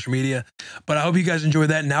Twitter and social media. But I hope you guys enjoyed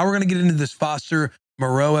that. Now we're going to get into this Foster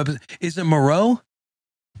Moreau episode. Is it Moreau?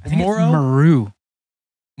 I think Moreau? it's Moreau.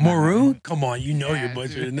 Moreau? Come on, you know you're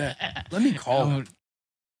butchering that. Let me call him.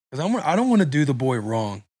 Because I don't want to do the boy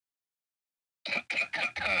wrong.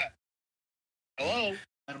 Hello.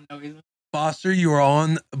 I don't know either. Foster, you are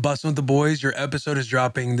on Bussin' with the Boys. Your episode is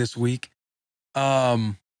dropping this week. What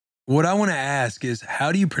I want to ask is,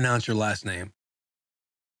 how do you pronounce your last name?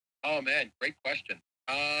 Oh man, great question.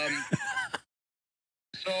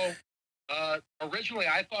 So originally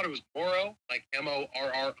I thought it was Moreau, like Morrow.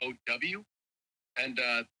 And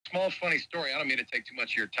small funny story. I don't mean to take too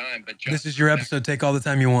much of your time, but This is your episode. Take all the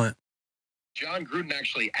time you want. John Gruden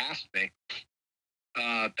actually asked me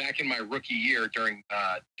back in my rookie year during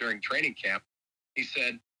training camp. He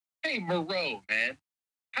said, "Hey Moreau, man,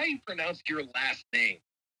 how you pronounce your last name?"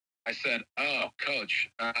 I said, "Oh, coach,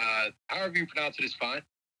 however you pronounce it is fine."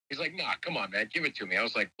 He's like, "Nah, come on, man, give it to me." I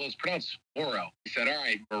was like, "Well, it's pronounced Moreau." He said, "All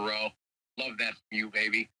right, Moreau, love that from you,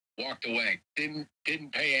 baby." Walked away. Didn't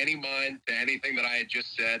pay any mind to anything that I had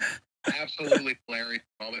just said. Absolutely hilarious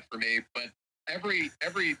moment for me. But every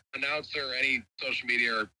announcer, any social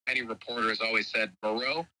media, or any reporter has always said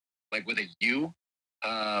Moreau, like with a U.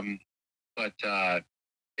 But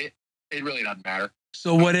it really doesn't matter.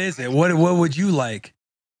 So what is it? What would you like?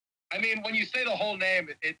 I mean, when you say the whole name,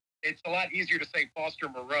 it's a lot easier to say Foster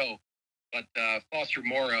Moreau, but Foster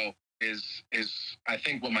Moreau is I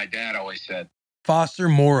think what my dad always said. Foster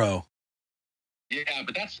Moreau. Yeah,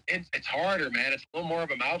 but it's harder, man. It's a little more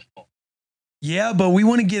of a mouthful. Yeah, but we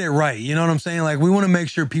want to get it right. You know what I'm saying? Like, we want to make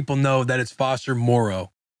sure people know that it's Foster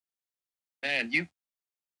Moreau. Man, you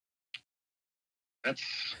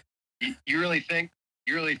really think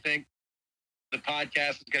the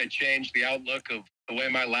podcast is going to change the outlook of the way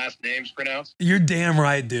my last name's pronounced? You're damn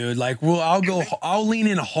right, dude. Like, I'll lean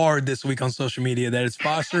in hard this week on social media that it's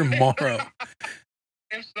Foster Moreau.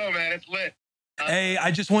 If so, man, it's lit. Hey,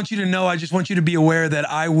 I just want you to know, I just want you to be aware that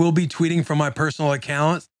I will be tweeting from my personal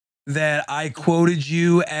account that I quoted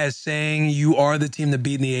you as saying you are the team to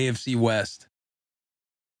beat in the AFC West.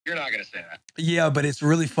 You're not going to say that. Yeah, but it's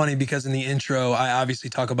really funny because in the intro, I obviously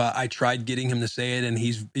talk about I tried getting him to say it and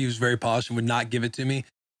he was very polished and would not give it to me.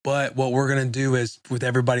 But what we're going to do is, with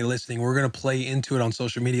everybody listening, we're going to play into it on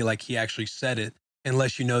social media like he actually said it,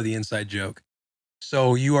 unless you know the inside joke.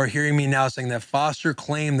 So you are hearing me now saying that Foster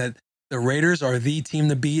claimed that the Raiders are the team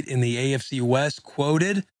to beat in the AFC West,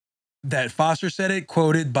 quoted, that Foster said it,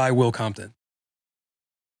 quoted by Will Compton.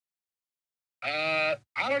 I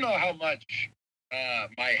don't know how much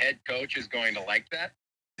my head coach is going to like that.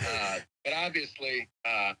 But obviously,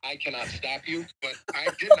 I cannot stop you. But I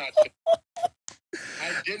did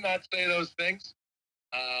not say those things.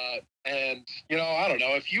 And I don't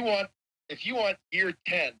know, if you want year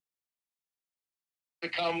 10 to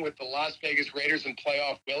come with the Las Vegas Raiders and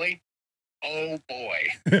playoff Willie. Oh boy.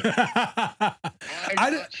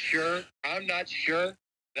 I'm not sure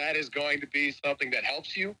that is going to be something that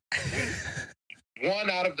helps you with one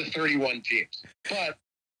out of the 31 teams. But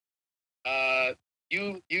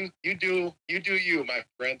you do you, my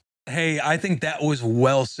friend. Hey, I think that was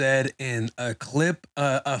well said in a clip,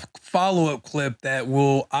 a follow-up clip that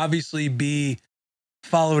will obviously be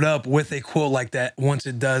followed up with a quote like that once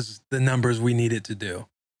it does the numbers we need it to do.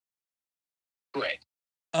 Great.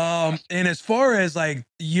 And as far as like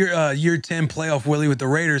year 10 playoff Willie with the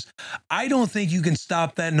Raiders, I don't think you can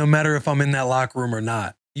stop that no matter if I'm in that locker room or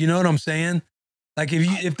not. You know what I'm saying? Like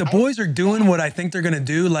if the boys are doing what I think they're going to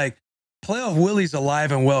do, like playoff Willie's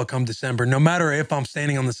alive and well come December, no matter if I'm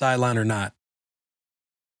standing on the sideline or not.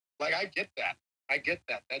 Like, I get that.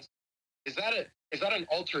 Is that an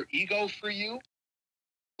alter ego for you?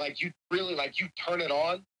 Like, you really, you turn it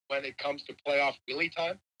on when it comes to playoff Willie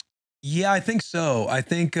time? Yeah, I think so. I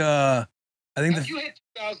think have you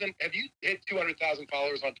hit 200,000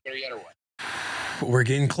 followers on Twitter yet or what? We're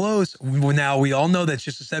getting close. Now we all know that's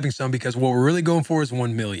just a stepping stone because what we're really going for is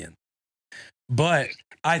 1 million. But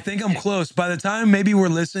I think I'm close. By the time maybe we're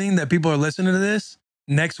listening, that people are listening to this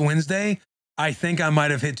next Wednesday, I think I might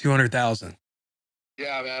have hit 200,000.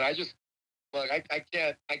 Yeah, man. I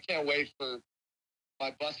can't wait for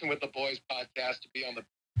my Bussin' with the Boys podcast to be on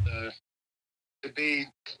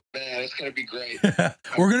man, it's going to be great.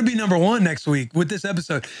 We're going to be number 1 next week with this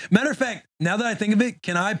episode. Matter of fact, now that I think of it,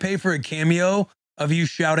 can I pay for a cameo of you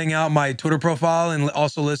shouting out my Twitter profile and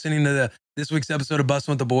also listening to this week's episode of Bussin'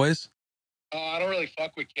 with the Boys? I don't really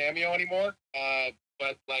fuck with Cameo anymore.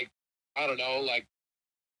 But I don't know,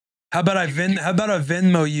 how about I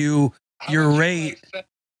Venmo you your rate?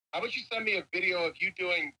 How about you send me a video of you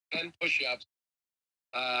doing 10 push-ups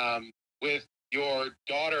with your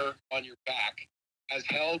daughter on your back as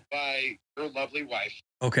held by your lovely wife?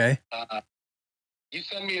 Okay. You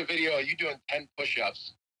send me a video of you doing 10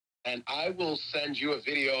 push-ups, and I will send you a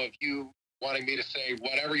video of you wanting me to say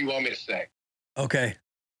whatever you want me to say. Okay.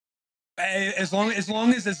 As long as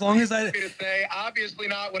I say, obviously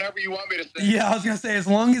not whatever you want me to say. Yeah, I was gonna say, as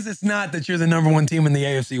long as it's not that you're the number 1 team in the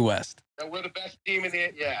AFC West. That we're the best team in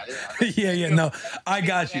the yeah. No, I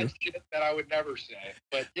got you. Shit that I would never say,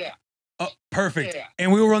 but yeah. Oh, perfect. Yeah.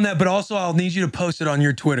 And we will run that, but also I'll need you to post it on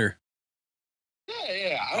your Twitter.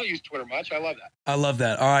 Yeah. I don't use Twitter much. I love that. I love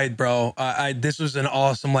that. All right, bro. This was an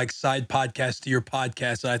awesome side podcast to your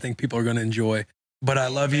podcast that I think people are gonna enjoy. But I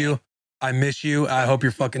love you. I miss you. I hope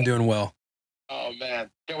you're fucking doing well. Oh,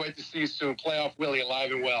 man. Can't wait to see you soon. Playoff Willie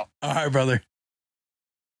alive and well. All right, brother.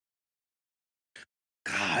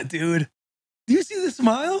 God, dude. Do you see the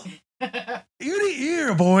smile? Ear to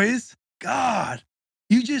ear, boys. God.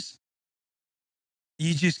 You just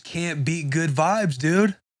can't beat good vibes,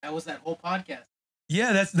 dude. That was that whole podcast.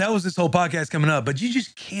 Yeah, that was this whole podcast coming up. But you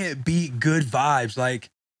just can't beat good vibes.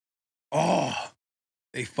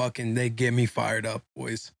 They get me fired up,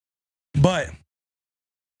 boys. But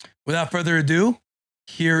without further ado,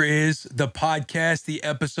 here is the podcast, the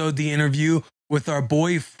episode, the interview with our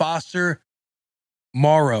boy Foster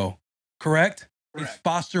Moreau. Correct? It's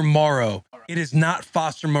Foster Moreau. It is not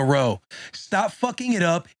Foster Moreau. Stop fucking it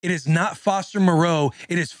up. It is not Foster Moreau.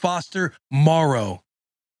 It is Foster Morrow.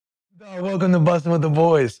 Welcome to Bussin' with the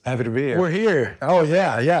Boys. Happy to be here. We're here. Oh,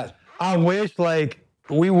 yeah. I wish, like,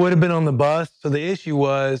 we would have been on the bus. So the issue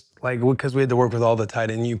was, like, because we had to work with all the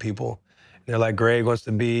tight end U people. They're like, Greg wants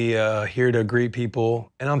to be here to greet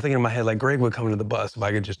people. And I'm thinking in my head, like, Greg would come to the bus if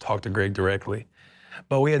I could just talk to Greg directly.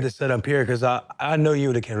 But we had to set up here because I know you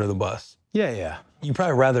would have came to the bus. Yeah. You'd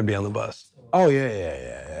probably rather be on the bus. Oh,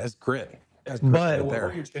 yeah. That's grit. That's grit But right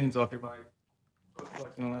there. Your chains off your bike.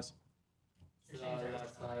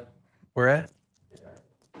 Where at?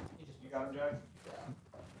 You got him, Jack?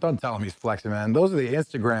 Don't tell him he's flexing, man. Those are the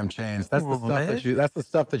Instagram chains. That's the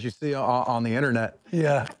stuff that you see on the internet.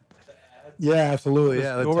 Yeah. Yeah, absolutely.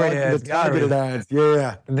 Yeah, the story ads, targeted ads.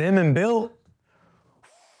 Yeah. Them and Bill.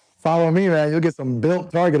 Follow me, man. You'll get some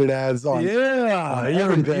built targeted ads on. Yeah.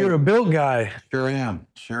 everything. You're a Bill guy. Sure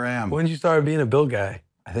am. When did you start being a Bill guy?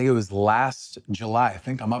 I think it was last July. I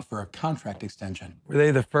think I'm up for a contract extension. Were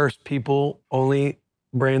they the first people only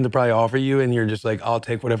brand to probably offer you and you're just like, I'll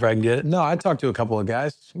take whatever I can get? No, I talked to a couple of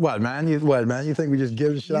guys. What, man? You think we just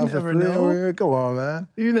give shit out for never free know. over here? Come on, man.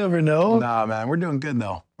 You never know. Nah, man. We're doing good,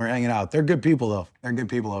 though. We're hanging out. They're good people, though. They're good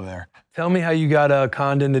people over there. Tell me how you got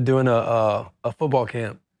conned into doing a football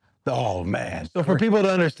camp. Oh, man. So for people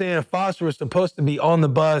to understand, Foster was supposed to be on the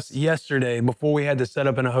bus yesterday before we had to set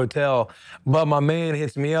up in a hotel. But my man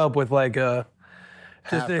hits me up with like just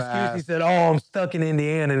an excuse. Half-ass. He said, I'm stuck in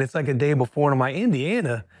Indiana and it's like a day before. And I'm like,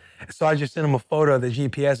 Indiana? So I just sent him a photo of the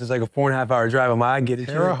GPS. It's like a 4.5 hour drive. I'm like, I get it.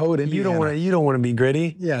 Terre Haute, Indiana. You don't want to be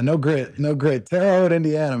gritty. Yeah, no grit. Terre Haute,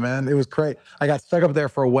 Indiana, man. It was great. I got stuck up there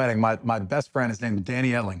for a wedding. My best friend, his name is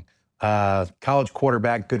Danny Edling, college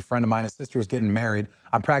quarterback, good friend of mine. His sister was getting married.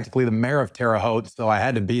 I'm practically the mayor of Terre Haute, so I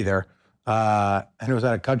had to be there. And it was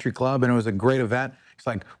at a country club, and it was a great event. He's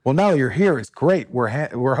like, well, now you're here. It's great.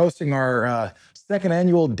 We're hosting our second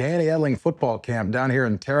annual Danny Edling football camp down here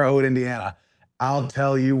in Terre Haute, Indiana. I'll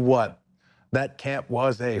tell you what, that camp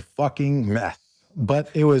was a fucking mess. But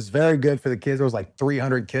it was very good for the kids. There was like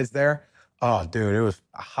 300 kids there. Oh, dude, it was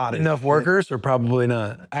hot. Enough workers or probably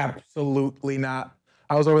not? Absolutely not.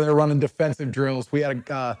 I was over there running defensive drills. We had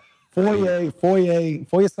a Foye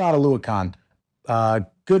Sadaluakan,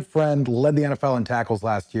 good friend, led the NFL in tackles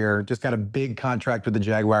last year, just got a big contract with the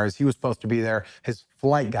Jaguars. He was supposed to be there. His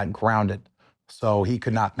flight got grounded, so he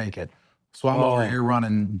could not make it. So I'm over here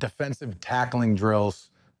running defensive tackling drills.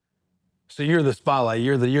 So you're the spotlight.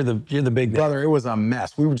 You're the big name. Brother, it was a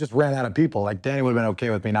mess. We just ran out of people. Like Danny would have been okay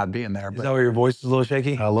with me not being there. Is But that where your voice is a little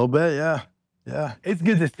shaky? a little bit, yeah. Yeah. It's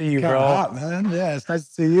good to see you, Kinda bro. hot, man. Yeah, it's nice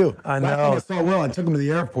to see you. I Last know. thing I saw Will, I took him to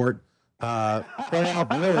the airport. Playoff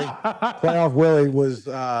Willie was,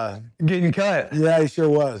 Getting cut. yeah, he sure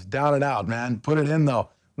was. Down and out, man. Put it in, though.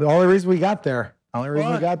 The only reason we got there.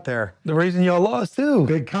 The reason y'all lost too.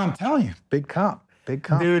 Big comp, telling you. Big comp.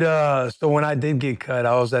 Dude, so when I did get cut,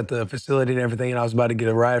 I was at the facility and everything, and I was about to get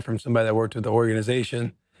a ride from somebody that worked with the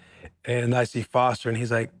organization. And I see Foster, and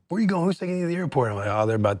he's like, where you going? Who's taking you to the airport? I'm like, oh,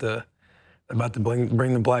 they're about to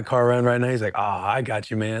bring the black car around right now. He's like, I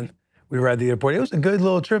got you, man. We were at the airport. It was a good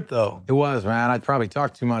little trip, though. It was, man. I probably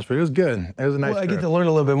talked too much, but it was good. It was a nice I trip. get to learn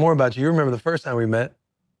a little bit more about you. You remember the first time we met?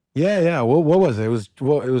 Yeah. What was it? It was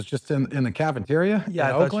just in the cafeteria. Yeah, I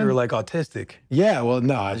in thought Oakland? you were like autistic. Yeah, well,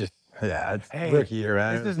 no, it's Hey, rookie year,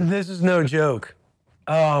 man. This is no joke.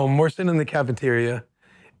 We're sitting in the cafeteria,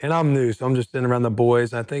 and I'm new, so I'm just sitting around the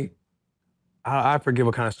boys. I think I forget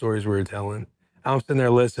what kind of stories we were telling. I'm sitting there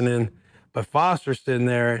listening, but Foster's sitting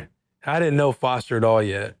there. I didn't know Foster at all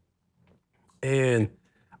yet, and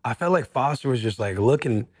I felt like Foster was just like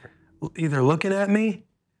either looking at me,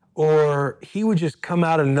 or he would just come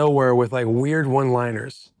out of nowhere with like weird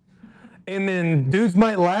one-liners, and then dudes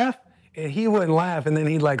might laugh. And he wouldn't laugh, and then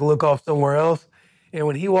he'd like look off somewhere else. And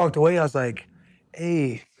when he walked away, I was like,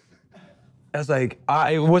 hey.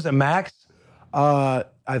 It wasn't Max? I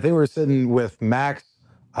think we were sitting with Max.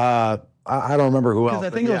 I don't remember who else.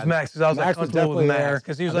 Because I think it was Max, because I was Max like, was comfortable with definitely there. Max.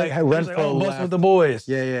 Because he was I like, think Renfro oh, Bussin' left. with the boys.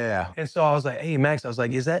 Yeah. And so I was like, hey, Max, I was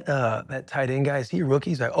like, is that that tight end guy, is he a rookie?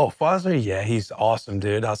 He's like, oh, Foster? Yeah, he's awesome,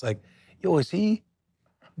 dude. I was like, yo, is he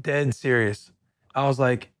dead serious? I was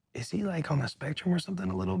like, is he like on the spectrum or something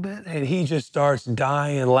a little bit? And he just starts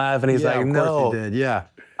dying and laughing. He's like, of no. course he did. Yeah,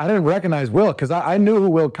 I didn't recognize Will because I knew who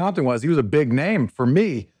Will Compton was. He was a big name for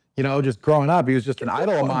me. You know, just growing up, he was just an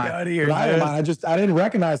idol of mine. outta here, An idol of dude. mine. I didn't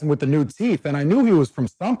recognize him with the new teeth, and I knew he was from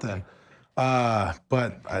something.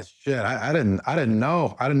 But shit, I didn't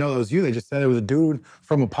know. I didn't know it was you. They just said it was a dude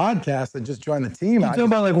from a podcast that just joined the team. You talking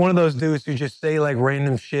about like one of those dudes who just say like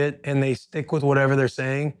random shit and they stick with whatever they're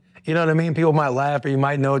saying, You know what I mean? People might laugh or you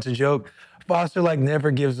might know it's a joke. Foster like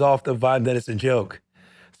never gives off the vibe that it's a joke.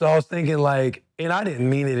 So I was thinking like, and I didn't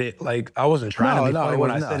mean it like I wasn't trying to be funny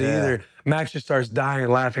when I said it either. Max just starts dying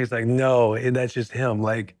and laughing. He's like, no, that's just him.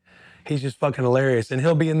 Like, he's just fucking hilarious. And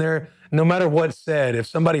he'll be in there no matter what's said. If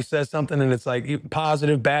somebody says something and it's like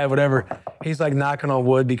positive, bad, whatever, he's like knocking on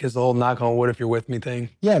wood because the whole knock on wood if you're with me thing.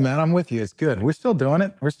 Yeah, man, I'm with you. It's good. We're still doing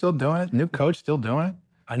it. We're still doing it. New coach still doing it.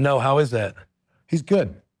 I know. How is that? He's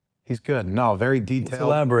good. He's good. No, very detailed. Let's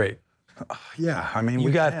elaborate. Yeah, I mean,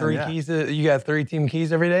 You got three keys. You got 3 team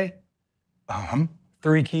keys every day?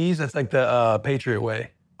 3 keys? That's like the Patriot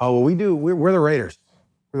way. Oh, well, we're the Raiders.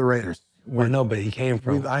 We're the Raiders. I know, but he came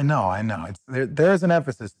from. I know. There's an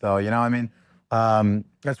emphasis, though. You know, I mean,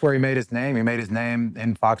 that's where he made his name. He made his name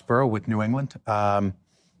in Foxborough with New England.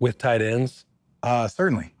 With tight ends?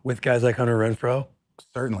 Certainly. With guys like Hunter Renfrow?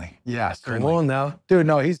 Certainly. Yeah, certainly. Come on now. Dude,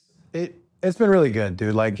 no, it's been really good,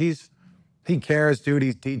 dude. Like, he cares, dude.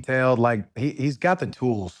 He's detailed. Like, he's got the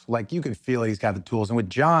tools. Like, you can feel he's got the tools. And with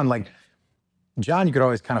John, you could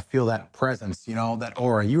always kind of feel that presence, you know, that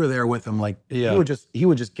aura. You were there with him. Like, he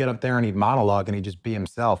would just get up there and he'd monologue and he'd just be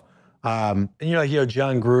himself. And you're like,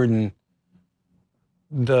 John Gruden,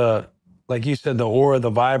 like you said, the aura,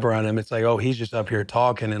 the vibe around him, it's like, oh, he's just up here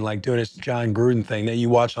talking and like doing this John Gruden thing that you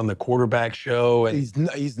watch on the quarterback show. And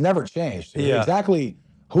he's never changed. Yeah. Exactly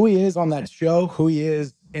who he is on that show, who he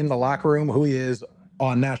is in the locker room, who he is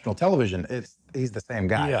on national television. He's the same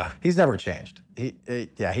guy. Yeah. He's never changed. He's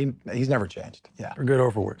never changed. Yeah. For good or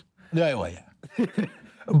for worse. Yeah, well, yeah.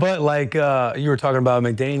 But like you were talking about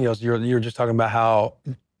McDaniels, you were just talking about how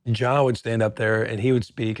John would stand up there and he would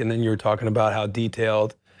speak, and then you were talking about how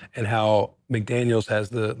detailed and how McDaniels has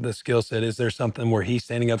the skill set. Is there something where he's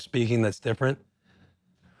standing up speaking that's different?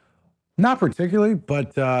 Not particularly,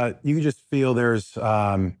 but you just feel there's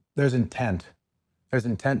intent. There's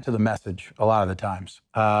intent to the message a lot of the times.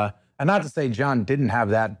 And not to say John didn't have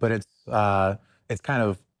that, but it's kind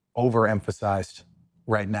of overemphasized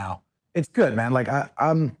right now. It's good, man. Like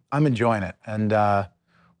I'm enjoying it, and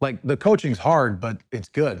like the coaching's hard, but it's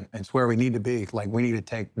good. It's where we need to be. Like we need to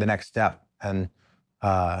take the next step, and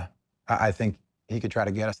I think he could try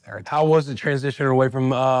to get us there. How was the transition away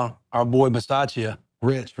from our boy Bisaccia?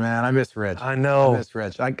 Rich, man, I miss Rich. I know. I miss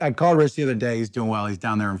Rich. I called Rich the other day. He's doing well. He's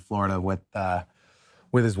down there in Florida with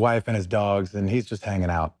his wife and his dogs, and he's just hanging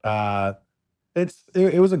out.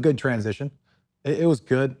 It was a good transition. It was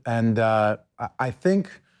good, and I think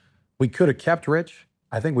we could have kept Rich.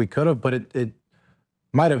 I think we could have, but it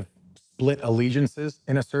might have split allegiances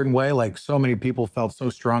in a certain way. Like so many people felt so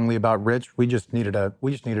strongly about Rich. We just needed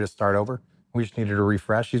to start over. We just needed a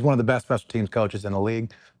refresh. He's one of the best special teams coaches in the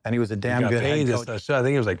league, and he was a damn good head coach. So I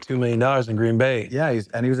think it was like $2 million in Green Bay. Yeah,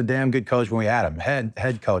 he was a damn good coach when we had him,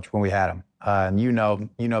 head coach when we had him. And you know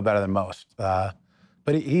better than most.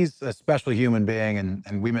 But he's a special human being,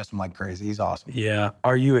 and we miss him like crazy. He's awesome. Yeah.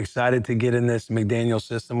 Are you excited to get in this McDaniels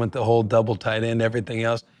system with the whole double tight end, everything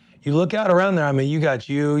else? You look out around there. I mean, you got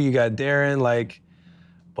Darren. Like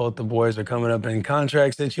both the boys are coming up in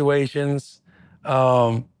contract situations.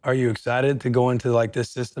 Are you excited to go into like this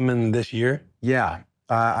system in this year? Yeah,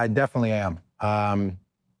 I definitely am.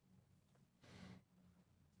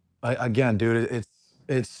 Again, dude,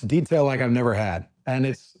 it's detail like I've never had.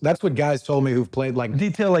 And that's what guys told me who've played like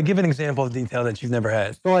detail. Like give an example of detail that you've never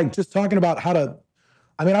had. So like just talking about how to,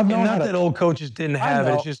 I mean, I've known not that old coaches didn't have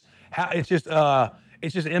it.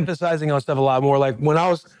 It's just emphasizing on stuff a lot more. Like when I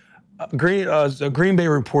was a Green Bay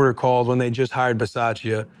reporter called when they just hired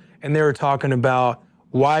Bisaccia, and they were talking about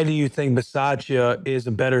why do you think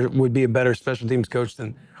Bisaccia would be a better special teams coach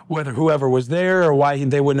than whoever was there, or why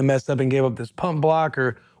they wouldn't have messed up and gave up this punt block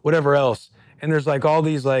or whatever else. And there's like all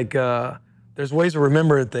these like there's ways to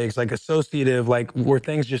remember things like associative, like where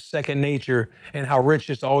things just second nature, and how Rich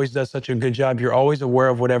just always does such a good job. You're always aware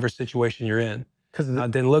of whatever situation you're in. Because it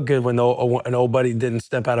didn't look good when an old buddy didn't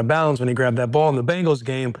step out of bounds when he grabbed that ball in the Bengals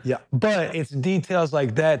game. Yeah. But it's details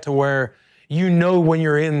like that to where you know when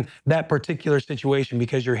you're in that particular situation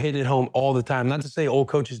because you're hitting it home all the time. Not to say old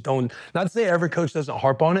coaches don't, not to say every coach doesn't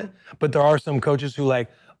harp on it, but there are some coaches who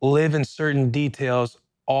like live in certain details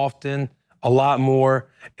often, a lot more,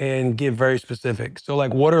 and get very specific. So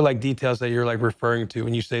like what are like details that you're like referring to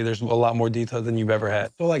when you say there's a lot more detail than you've ever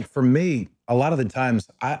had? So like for me, a lot of the times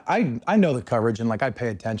I know the coverage and like I pay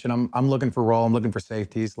attention. I'm looking for roll, I'm looking for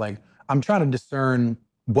safeties. Like I'm trying to discern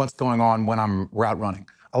what's going on when I'm route running.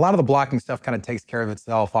 A lot of the blocking stuff kind of takes care of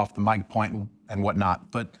itself off the mic point and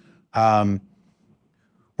whatnot. But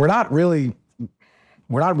we're not really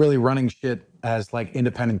running shit as like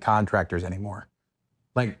independent contractors anymore.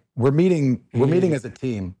 Like we're meeting as a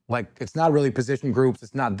team. Like it's not really position groups.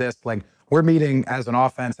 It's not this. Like we're meeting as an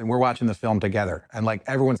offense and we're watching the film together. And like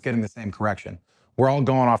everyone's getting the same correction. We're all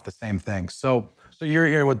going off the same thing. So you're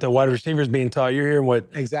hearing what the wide receivers being taught. You're hearing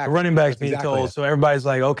what the running backs being told. So everybody's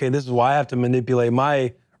like, okay, this is why I have to manipulate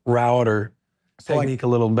my route or technique a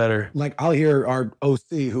little better. Like I'll hear our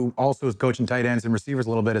OC, who also is coaching tight ends and receivers a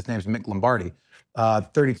little bit. His name's Mick Lombardi,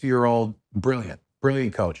 32-year-old,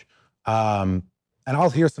 brilliant coach. And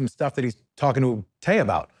I'll hear some stuff that he's talking to Tay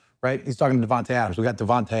about, right? He's talking to Devontae Adams. We got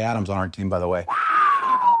Devontae Adams on our team, by the way.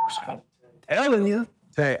 Telling you.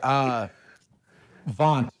 Tay,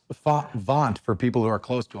 Vaunt for people who are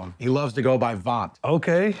close to him. He loves to go by Vaunt.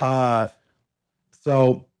 Okay.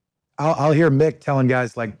 So I'll hear Mick telling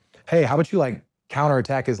guys like, hey, how about you like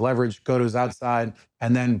counterattack his leverage, go to his outside,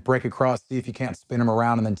 and then break across, see if you can't spin him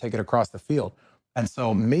around and then take it across the field. And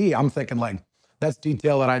so I'm thinking like, that's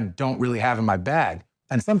detail that I don't really have in my bag.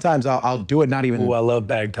 And sometimes I'll do it not even. Oh, I love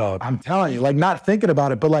bag talk. I'm telling you, like not thinking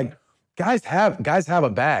about it, but like guys have a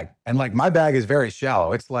bag. And like my bag is very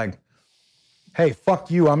shallow. It's like, hey, fuck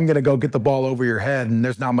you, I'm gonna go get the ball over your head and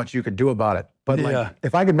there's not much you could do about it. But like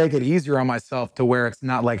if I could make it easier on myself to where it's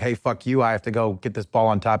not like, hey, fuck you, I have to go get this ball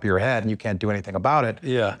on top of your head and you can't do anything about it.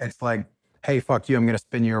 Yeah. It's like, hey, fuck you, I'm going to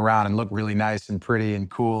spin you around and look really nice and pretty and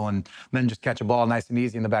cool and then just catch a ball nice and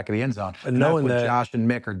easy in the back of the end zone. But knowing that's what that Josh and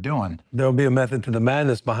Mick are doing. There'll be a method to the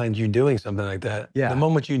madness behind you doing something like that. Yeah. The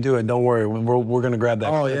moment you do it, don't worry, we're going to grab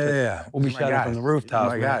that. Oh, yeah. We'll be shouting from the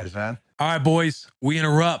rooftops. My guys, man. All right, boys, we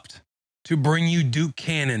interrupt to bring you Duke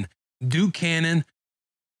Cannon. Duke Cannon,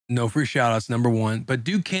 no free shout-outs, number one. But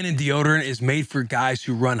Duke Cannon deodorant is made for guys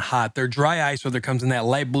who run hot. They're dry ice, whether it comes in that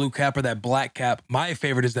light blue cap or that black cap. My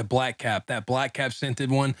favorite is that black cap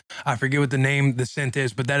scented one. I forget what the scent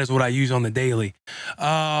is, but that is what I use on the daily.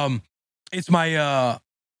 It's my,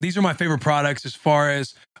 these are my favorite products as far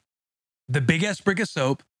as the big ass brick of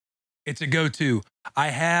soap. It's a go-to. I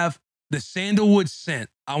have the sandalwood scent.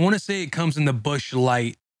 I want to say it comes in the Bush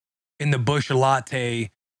Light, in the Bush Latte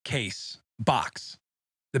case box.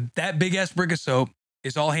 That big ass brick of soap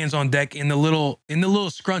is all hands on deck in the little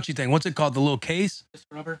scrunchy thing. What's it called? The little case? The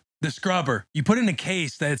scrubber. The scrubber. You put in a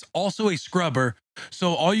case that's also a scrubber.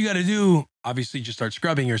 So all you got to do, obviously, just start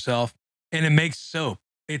scrubbing yourself, and it makes soap.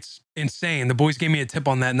 It's insane. The boys gave me a tip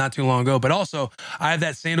on that not too long ago. But also, I have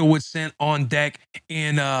that sandalwood scent on deck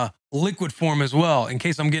in liquid form as well, in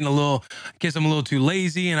case I'm a little too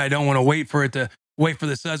lazy and I don't want to wait for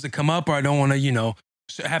the suds to come up, or I don't want to,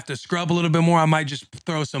 have to scrub a little bit more. I might just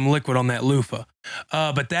throw some liquid on that loofah.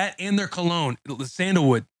 But that and their cologne, the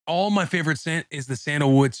sandalwood. All my favorite scent is the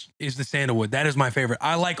sandalwood. That is my favorite.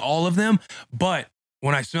 I like all of them, but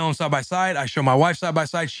when I smell them side by side, I show my wife side by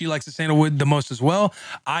side. She likes the sandalwood the most as well.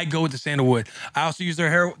 I go with the sandalwood. I also use their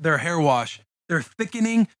hair wash, their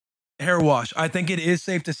thickening hair wash. I think it is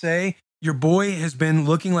safe to say your boy has been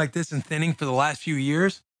looking like this and thinning for the last few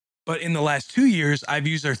years. But in the last 2 years, I've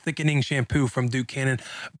used their thickening shampoo from Duke Cannon.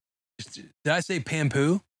 Did I say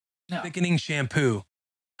Pampoo? No. Thickening shampoo.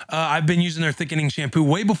 I've been using their thickening shampoo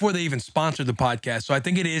way before they even sponsored the podcast. So I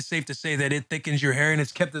think it is safe to say that it thickens your hair, and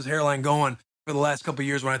it's kept this hairline going for the last couple of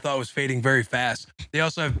years when I thought it was fading very fast. They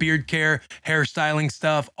also have beard care, hair styling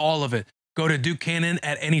stuff, all of it. Go to Duke Cannon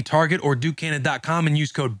at any Target or DukeCannon.com and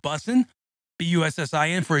use code Bussin,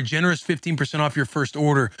 BUSSIN, for a generous 15% off your first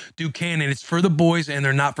order. Duke Cannon, it's for the boys and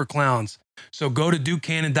they're not for clowns. So go to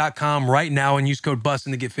DukeCannon.com right now and use code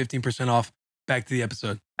Bussin to get 15% off. Back to the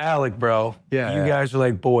episode. Alec, bro. Yeah. You guys are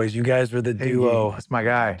like boys. You guys were the duo. That's my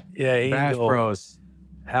guy. Yeah, Bash Angel. Bros.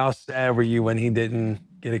 How sad were you when he didn't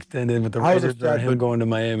get extended with the Raiders or him going to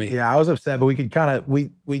Miami? Yeah, I was upset, but we could kind of,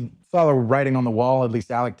 we saw the writing on the wall, at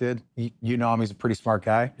least Alec did. You know him, he's a pretty smart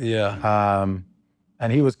guy. Yeah.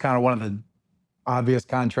 And he was kind of one of the obvious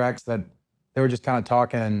contracts that they were just kind of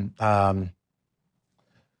talking.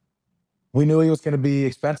 We knew he was going to be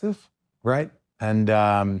expensive, right?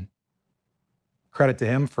 And credit to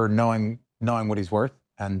him for knowing what he's worth.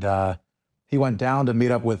 And he went down to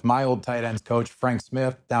meet up with my old tight ends coach, Frank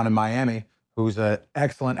Smith, down in Miami, who's an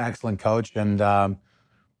excellent coach. And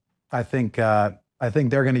I think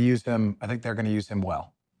they're going to use him. I think they're going to use him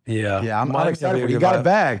well. Yeah. Yeah, I'm excited. He got a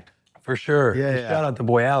bag. For sure. Yeah. Shout out to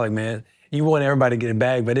boy Alec, man. You want everybody to get a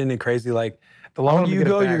bag, but isn't it crazy? Like the longer you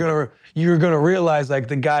go, you're gonna realize like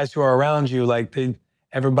the guys who are around you, like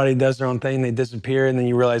everybody does their own thing, they disappear, and then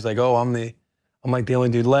you realize like, oh, I'm like the only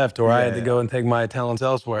dude left, or I had to go and take my talents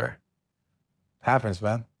elsewhere. Happens,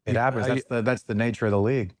 man. It happens. That's the nature of the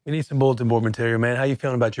league. We need some bulletin board material, man. How you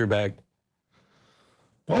feeling about your bag?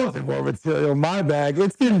 Bulletin board material, my bag.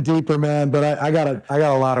 It's getting deeper, man. But I got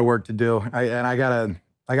a lot of work to do. I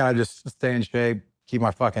gotta just stay in shape, keep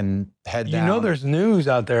my fucking head You down. know, there's news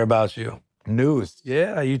out there about you. news.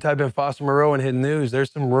 Yeah, you type in Foster Moreau and hit news.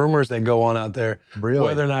 There's some rumors that go on out there. Really?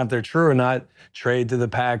 Whether or not they're true or not, trade to the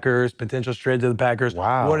Packers, potential trade to the Packers.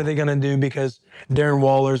 Wow. What are they going to do? Because Darren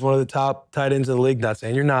Waller's one of the top tight ends of the league. Not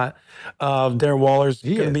saying you're not. Darren Waller's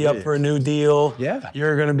going to be up for a new deal. Yeah.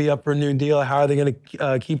 You're going to be up for a new deal. How are they going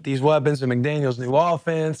to keep these weapons and McDaniels' new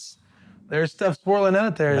offense? There's stuff swirling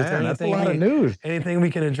out there. Is there Man, that's a anything lot of news. Anything we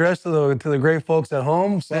can address to the great folks at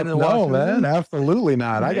home? No, man, absolutely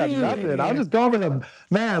not. I got nothing. I'm just going for the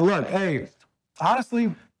man. Look, hey,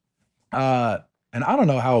 honestly, and I don't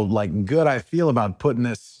know how like good I feel about putting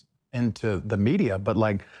this into the media, but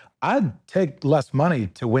like I'd take less money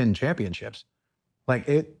to win championships. Like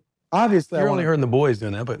it, obviously, You're only hurting the boys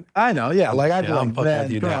doing that, but I know, yeah. Like I'd be Yeah, I'm like, fucking man,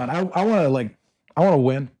 with you come now. on. I want to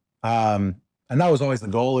win. And that was always the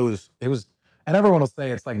goal. It was, and everyone will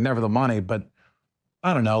say it's like never the money, but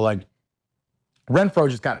I don't know. Like Renfro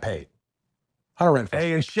just got paid. Hunter Renfro.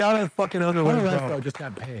 hey, and shout out fucking Hunter Hunter Renfro. Renfro just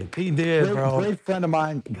got paid. He did, bro. Great friend of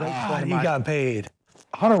mine. God, he got paid.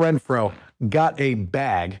 Hunter Renfro got a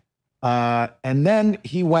bag, and then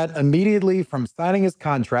he went immediately from signing his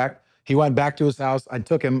contract. He went back to his house. I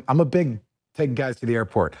took him. I'm a big take guys to the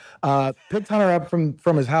airport. Picked Hunter up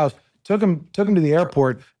from his house. Took him to the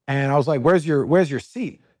airport, and I was like, "Where's your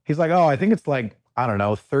seat?" He's like, "Oh, I think it's like I don't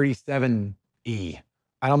know, 37E."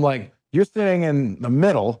 And I'm like, "You're sitting in the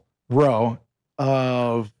middle row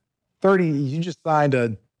of 30. You just signed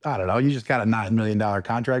I don't know. You just got a $9 million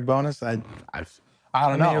contract bonus. I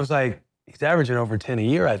don't know. It was like he's averaging over 10 a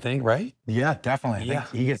year, I think, right? Yeah, definitely. I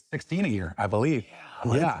think he gets 16 a year, I believe.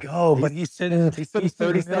 Let's go. But he's sitting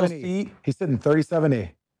 37E. He's sitting 37E.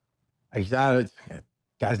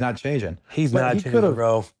 Guy's not changing. He's But not he changing, could've-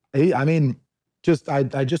 bro. I mean,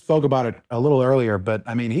 I just spoke about it a little earlier, but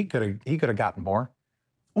I mean, he could have gotten more.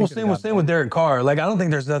 Well, same with Derek Carr. Like, I don't think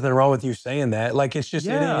there's nothing wrong with you saying that. Like, it's just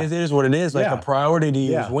Yeah. it is what it is. Like, Yeah. a priority to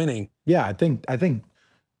you Yeah. is winning. Yeah, I think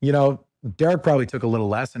Derek probably took a little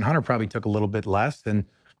less, and Hunter probably took a little bit less, and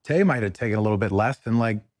Tay might have taken a little bit less. And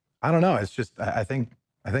like, I don't know. It's just I think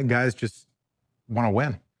guys just want to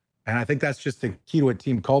win. And I think that's just the key to a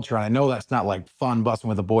team culture. And I know that's not like fun Bussin'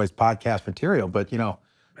 with the Boys podcast material, but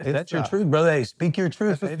That's your truth, brother. Hey, speak your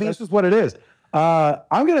truth, baby. that's just what it is.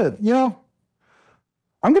 I'm gonna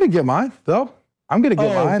get mine though. I'm gonna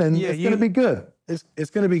get mine, and it's gonna be good. It's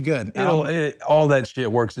gonna be good. All that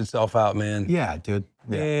shit works itself out, man. Yeah, dude.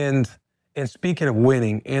 Yeah. And speaking of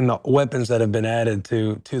winning and the weapons that have been added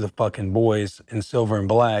to the fucking boys in silver and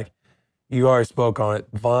black, you already spoke on it.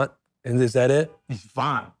 Vaunt, and is that it?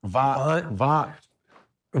 Vaunt.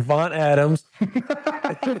 Vaunt Adams,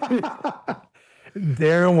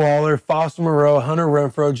 Darren Waller, Foster Moreau, Hunter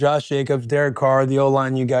Renfro, Josh Jacobs, Derek Carr, the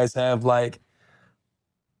O-line you guys have. Like,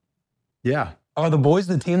 Yeah. are the boys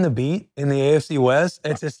the team to beat in the AFC West?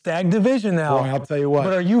 It's a stacked division now. Boy, I'll tell you what.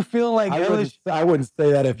 But are you feeling like LSU? I wouldn't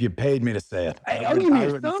say that if you paid me to say it. Hey, I I'll give me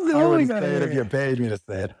wouldn't- something. I What we wouldn't got say it if here? you paid me to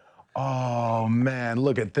say it. Oh man,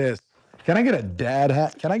 look at this. Can I get a dad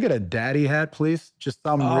hat? Can I get a daddy hat, please? Just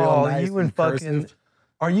something real nice. you and and fucking. cursive.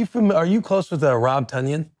 Are you close with Rob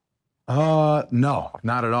Tunyon? No,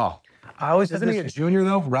 not at all. I always Isn't he a junior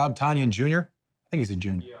though? Rob Tanyan Jr. I think he's a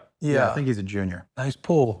junior. Yeah, I think he's a junior. nice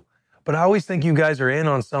pull. But I always think you guys are in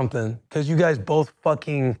on something because you guys both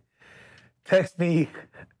fucking text me,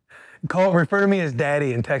 refer to me as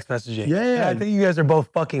daddy in text messaging. Yeah. And I think you guys are both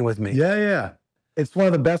fucking with me. Yeah. It's one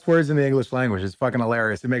of the best words in the English language. It's fucking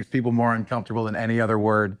hilarious. It makes people more uncomfortable than any other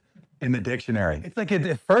word in the dictionary. It's like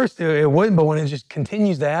at first it wouldn't, but when it just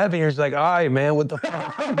continues to happen, you're just like, all right, man, what the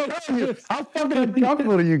fuck? How fucking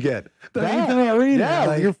uncomfortable do you get? Every time I read it, Yeah,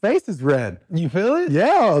 like- your face is red. You feel it?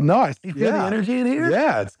 Yeah, nice. You feel the energy in here?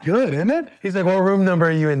 Yeah, it's good, isn't it? He's like, what room number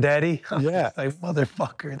are you in, daddy? Yeah. It's like,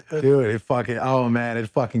 motherfucker, dude. Dude, it fucking, oh man, it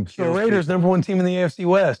fucking The kills Raiders, me. #1 team in the AFC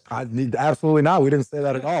West. Absolutely not. We didn't say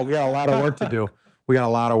that at all. We got a lot of work to do.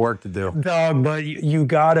 Dog, but you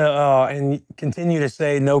gotta and continue to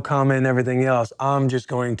say no comment and everything else. I'm just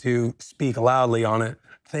going to speak loudly on it,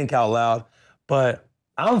 think out loud. But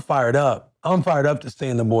I'm fired up. I'm fired up to stay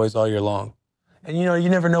in the boys all year long. And you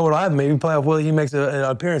never know what'll happen. Maybe playoff Willie, he makes an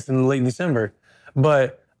appearance in late December.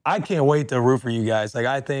 But I can't wait to root for you guys. Like,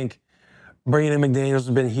 I think bringing in McDaniels has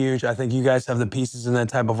been huge. I think you guys have the pieces in that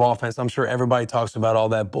type of offense. I'm sure everybody talks about all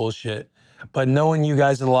that bullshit. But knowing you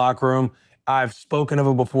guys in the locker room, I've spoken of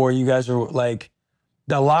it before. You guys are like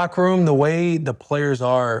the locker room, the way the players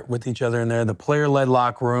are with each other in there, the player-led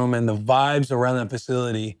locker room and the vibes around that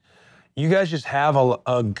facility. You guys just have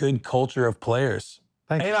a good culture of players.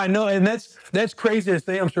 Thank you. And I know, and that's crazy to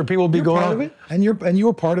say. I'm sure people will be going part of it, and you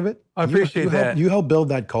were part of it. I appreciate that. You help build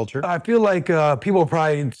that culture. I feel like people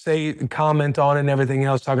probably comment on it and everything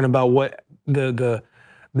else, talking about what the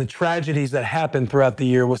tragedies that happen throughout the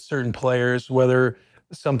year with certain players, whether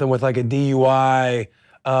something with like a DUI,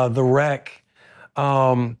 the wreck,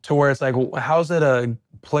 to where it's like, how's it a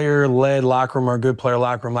player-led locker room or a good player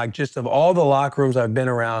locker room? Like, just of all the locker rooms I've been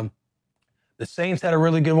around, the Saints had a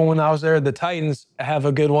really good one when I was there. The Titans have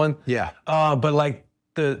a good one. Yeah. But like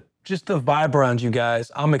just the vibe around you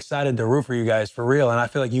guys, I'm excited to root for you guys for real. And I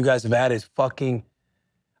feel like you guys have added Devontae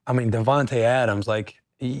Adams, like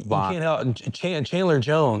you can't help Chandler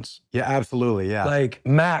Jones. Yeah, absolutely. Yeah. Like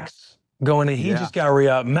Max going in, he just got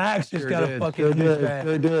re-up. Max just got a fucking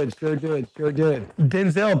Sure did.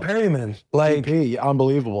 Denzel Perryman. Like GP,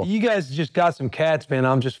 unbelievable. you guys just got some cats, man.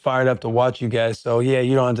 I'm just fired up to watch you guys. So yeah,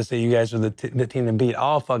 you don't have to say you guys are the team to beat.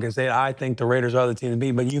 I'll fucking say it. I think the Raiders are the team to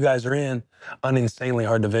beat, but you guys are in an insanely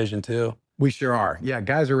hard division too. We sure are. Yeah,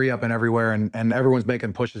 guys are re-upping everywhere, and everyone's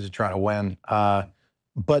making pushes to try to win.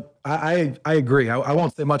 But I agree. I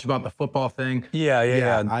won't say much about the football thing.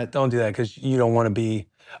 Yeah. I don't do that because you don't want to be.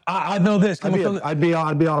 I know this. I'd be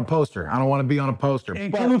on a poster. I don't want to be on a poster.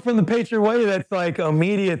 And coming from the Patriot way, that's like a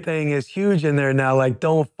media thing is huge in there now. Like,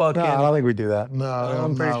 don't fucking. No, I don't think we do that. No,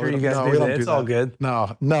 I'm pretty sure you guys we do don't that. It's all good.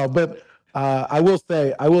 No. But I will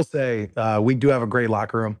say, we do have a great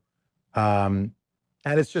locker room, and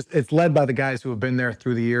it's led by the guys who have been there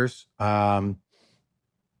through the years, and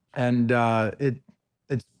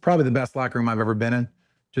it's probably the best locker room I've ever been in,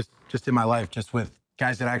 just in my life, just with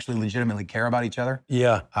guys that actually legitimately care about each other.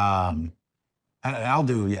 Yeah. And I'll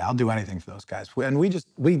do anything for those guys. And we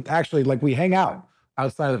actually, like, we hang out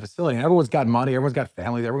outside of the facility. And everyone's got money, everyone's got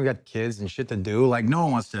families, everyone's got kids and shit to do. Like, no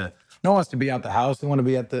one wants to be out the house. They want to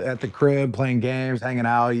be at the crib playing games, hanging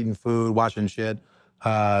out, eating food, watching shit.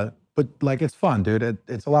 But like, it's fun, dude.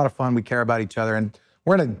 It's a lot of fun. We care about each other, and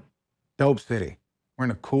we're in a dope city. We're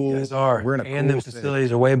in a cool. You guys are. We're in a and cool the city.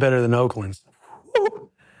 facilities are way better than Oakland's.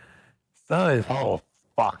 Son, Oh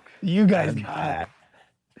fuck! you guys got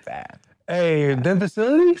bad. Hey, them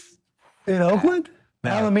facilities in Oakland,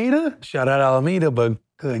 No. Alameda. Shout out Alameda, but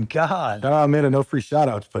good God, Shout out, man. No free shout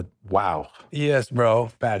outs, but wow, yes, bro.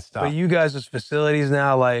 bad stuff. But you guys' facilities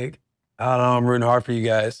now, like, I don't know, I'm rooting hard for you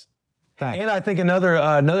guys. Thanks. And I think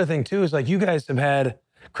another thing too is like you guys have had,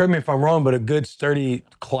 correct me if I'm wrong, but a good sturdy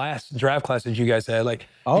draft class that you guys had. Like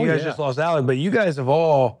you guys just lost Alec, but you guys have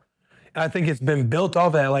all, I think it's been built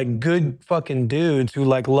off that, like, good fucking dudes who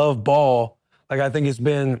like love ball. Like, I think it's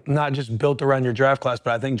been not just built around your draft class,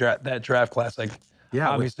 but I think that draft class, like,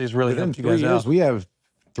 obviously has really helped you guys out. We have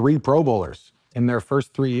 3 Pro Bowlers in their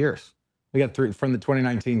first 3 years. We got 3 from the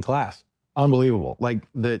 2019 class. Unbelievable. Like,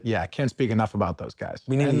 I can't speak enough about those guys.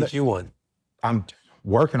 We need to get you one. I'm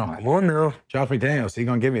working on it. Come on now. Josh McDaniels, he's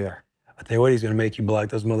gonna get me there. I tell you what, he's gonna make you block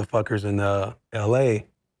those motherfuckers in LA,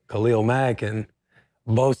 Khalil Mack and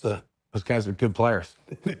Bosa. Those guys are good players.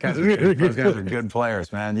 Those guys are good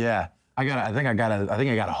players, man. Yeah. I think I got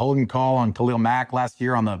a holding call on Khalil Mack last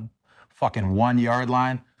year on the fucking 1 yard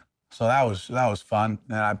line. So that was fun.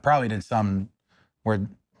 And I probably did some where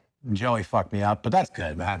Joey fucked me up, but that's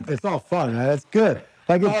good, man. It's all fun, man. That's good.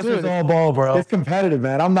 Like, it's all ball, bro. It's competitive,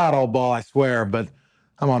 man. I'm not all ball, I swear, but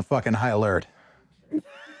I'm on fucking high alert.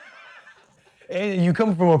 And you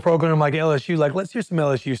come from a program like LSU, like, let's hear some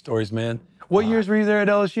LSU stories, man. What years were you there at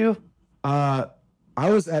LSU? I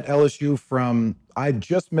was at LSU I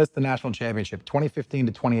just missed the national championship, 2015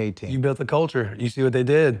 to 2018. You built the culture. You see what they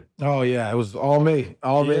did. Oh, yeah. It was all me,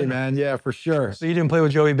 man. Yeah, for sure. So you didn't play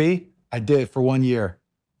with Joey B? I did for 1 year.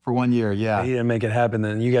 For 1 year, yeah. He didn't make it happen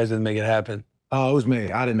then. You guys didn't make it happen. Oh, it was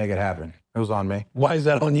me. I didn't make it happen. It was on me. Why is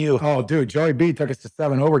that on you? Oh, dude, Joey B took us to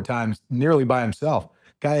 7 overtimes nearly by himself.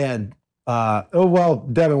 Guy had,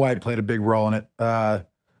 Devin White played a big role in it.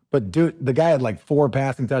 But dude, the guy had like 4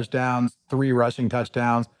 passing touchdowns, 3 rushing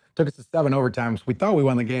touchdowns, took us to 7 overtimes. We thought we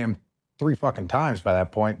won the game 3 fucking times by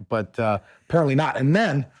that point, but apparently not. And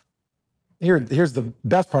then here's the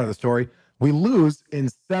best part of the story. We lose in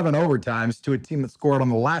 7 overtimes to a team that scored on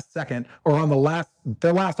the last second or on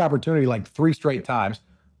their last opportunity like 3 straight times.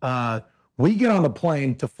 We get on the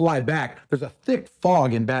plane to fly back. There's a thick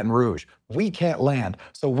fog in Baton Rouge. We can't land.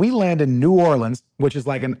 So we land in New Orleans, which is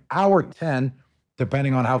like an hour 10,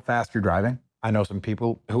 depending on how fast you're driving. I know some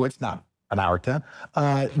people who it's not an hour 10.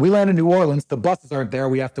 We land in New Orleans. The buses aren't there.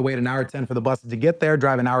 We have to wait an hour 10 for the buses to get there,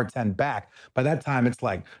 drive an hour 10 back. By that time, it's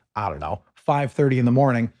like, I don't know, 5:30 in the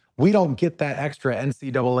morning. We don't get that extra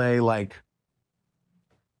NCAA like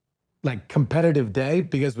competitive day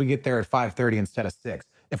because we get there at 5:30 instead of 6.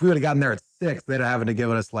 If we would have gotten there at 6, they'd have to give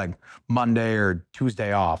us like Monday or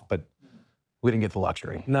Tuesday off, but we didn't get the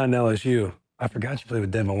luxury. Not in LSU. I forgot you played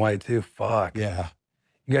with Devin White too. Fuck. Yeah.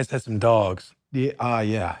 You guys had some dogs.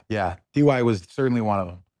 Yeah. DY was certainly one of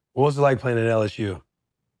them. What was it like playing at LSU?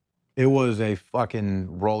 It was a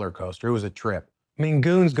fucking roller coaster. It was a trip. I mean,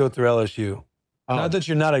 goons go through LSU. Not that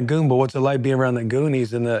you're not a goon, but what's it like being around the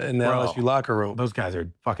goonies in the Bro, LSU locker room? Those guys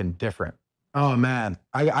are fucking different. Oh man,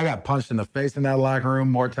 I got punched in the face in that locker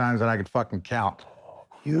room more times than I could fucking count.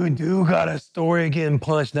 You do got a story of getting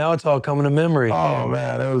punched. Now it's all coming to memory. Oh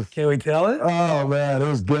man, it was. Can we tell it? Oh man, it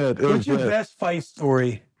was good. What's your best fight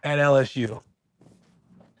story at LSU?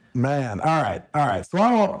 Man, all right. So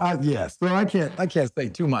I can't say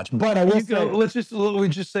too much, but I will say. We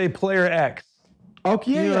just say player X.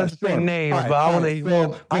 Okay, You don't have to say names, but I want to. So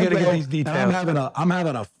we gotta get these details. I'm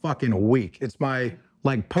having a fucking week. It's my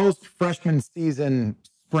like post freshman season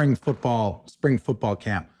spring football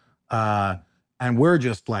camp, and we're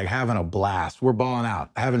just like having a blast. We're balling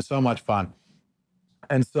out, having so much fun.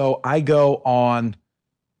 And so I go on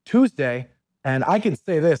Tuesday, and I can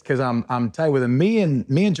say this because I'm tight with him. Me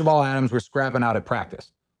and Jamal Adams were scrapping out at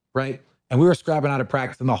practice, right? And we were scrapping out at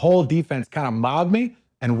practice, and the whole defense kind of mobbed me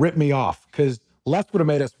and ripped me off because Les would have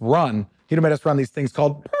made us run. He'd have made us run these things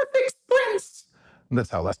called perfect sprints. And that's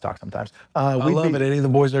how Les talks sometimes. I love it. Any of the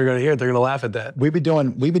boys that are going to hear it, they're going to laugh at that. We'd be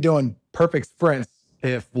doing perfect sprints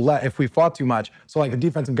if we fought too much. So like the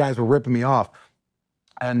defensive guys were ripping me off,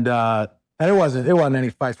 and it wasn't any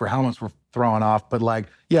fights where helmets were throwing off, but like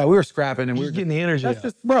we were scrapping and we were getting the energy.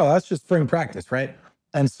 That's just spring practice, right?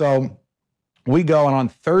 And so we go, and on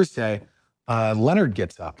Thursday, Leonard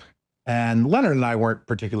gets up. And Leonard and I weren't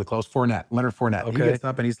particularly close. Leonard Fournette. Okay. He gets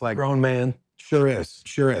up and he's like, grown man. Sure is,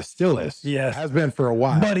 still is. Yes. Has been for a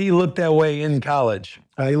while. But he looked that way in college.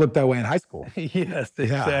 He looked that way in high school. Yes, Yeah.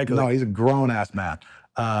 exactly. No, he's a grown-ass man.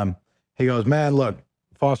 He goes, man, look,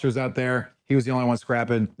 Foster's out there. He was the only one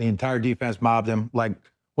scrapping. The entire defense mobbed him. Like,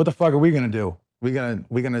 what the fuck are we going to do? You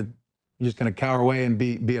just going to cower away and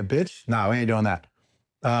be a bitch? No, we ain't doing that.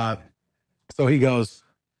 So he goes,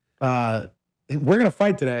 we're going to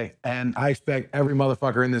fight today, and I expect every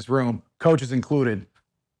motherfucker in this room, coaches included,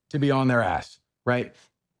 to be on their ass, right?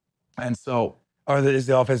 And so... Is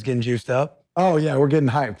the offense getting juiced up? Oh, yeah, we're getting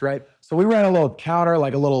hyped, right? So we ran a little counter,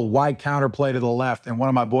 like a little wide counter play to the left, and one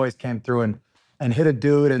of my boys came through and hit a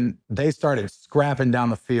dude, and they started scrapping down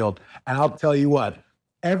the field. And I'll tell you what,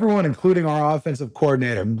 everyone, including our offensive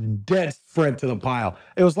coordinator, dead sprint to the pile.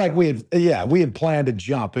 It was like we had planned to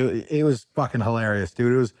jump. It was fucking hilarious,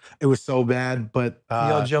 dude. It was so bad, but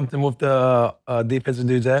y'all jumped in with the defensive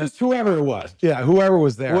dude's ass. Just whoever it was, whoever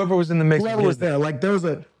was there, whoever was in the mix, whoever was there. Like there was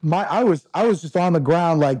I was just on the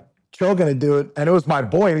ground like choking a dude, and it was my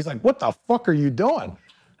boy, and he's like, "What the fuck are you doing?"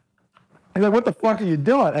 He's like, "What the fuck are you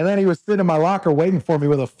doing?" And then he was sitting in my locker waiting for me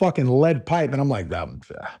with a fucking lead pipe, and I'm like, I'm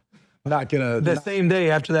not gonna. Same day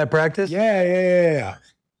after that practice? Yeah.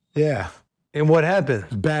 And what happened?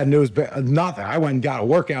 Bad news. Nothing. I went and got a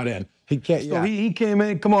workout in. He can't. So he came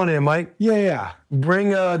in. Come on in, Mike. Yeah.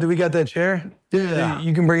 Bring. Do we got that chair? Yeah.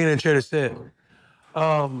 You can bring in a chair to sit.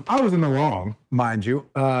 I was in the wrong, mind you.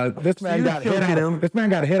 This man got hit out him. This man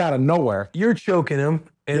got hit out of nowhere. You're choking him,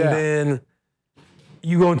 and then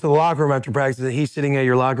you go into the locker room after practice, and he's sitting at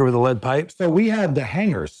your locker with a lead pipe. So we had the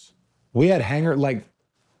hangers. We had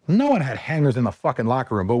no one had hangers in the fucking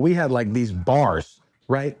locker room, but we had like these bars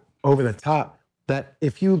right over the top that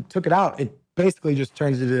if you took it out, it basically just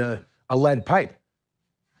turns into a lead pipe.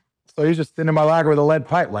 So he's just sitting in my locker with a lead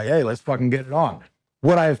pipe, like, hey, let's fucking get it on.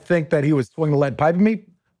 Would I think that he was swinging the lead pipe at me?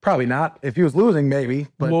 Probably not. If he was losing, maybe.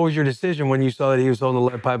 But what was your decision when you saw that he was holding the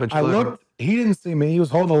lead pipe at your locker? looked, he didn't see me. He was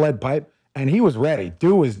holding the lead pipe and he was ready.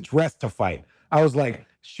 Dude was dressed to fight. I was like,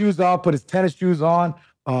 shoes off, put his tennis shoes on,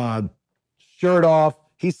 shirt off.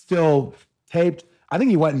 He's still taped. I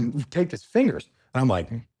think he went and taped his fingers. And I'm like,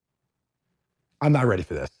 I'm not ready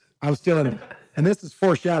for this. I'm still in, and this is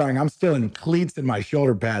foreshadowing, I'm still in cleats in my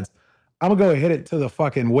shoulder pads. I'm gonna go hit it to the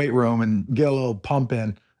fucking weight room and get a little pump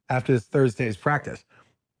in after this Thursday's practice.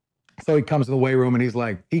 So he comes to the weight room and he's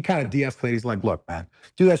like, he kind of de-escalated. He's like, look, man,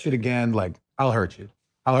 do that shit again. Like, I'll hurt you.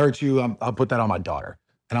 I'll put that on my daughter.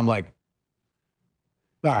 And I'm like,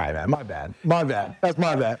 all right, man, my bad. That's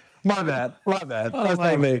my bad. That's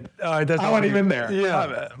not me. All right, that's I wasn't even there.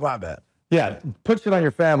 Yeah. My bad. Yeah, put shit on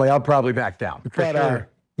your family. I'll probably back down. For sure.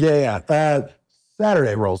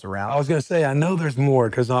 Saturday rolls around. I was gonna say, I know there's more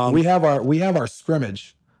because we have our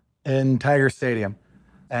scrimmage in Tiger Stadium,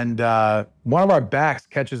 and one of our backs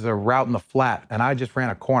catches a route in the flat, and I just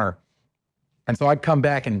ran a corner, and so I come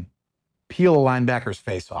back and peel a linebacker's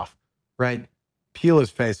face off, right? Peel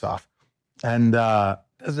his face off, and I'm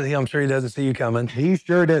sure he doesn't see you coming. he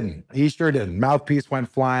sure didn't. Mouthpiece went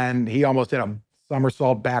flying. He almost did a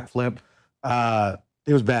somersault backflip.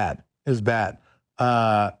 It was bad. It was bad.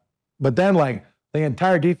 But then like the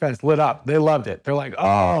entire defense lit up. They loved it. They're like,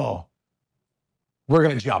 oh, we're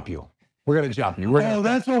going to jump you. We're going to jump you.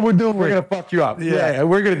 That's what we're doing. We're going to fuck you up. Yeah,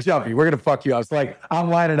 we're going to jump you. We're going to fuck you up. It's like, I'm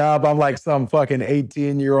lining up. I'm like some fucking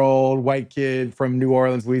 18-year-old white kid from New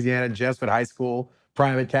Orleans, Louisiana, Jesuit high school,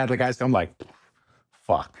 private Catholic high school. I'm like,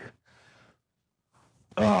 fuck.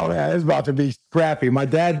 Oh, man, it's about to be scrappy. My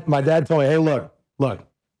dad told me, hey, look,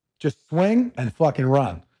 just swing and fucking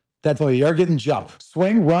run. Dad told me, you're getting jumped.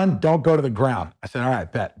 Swing, run, don't go to the ground. I said, all right,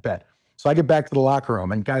 bet. So I get back to the locker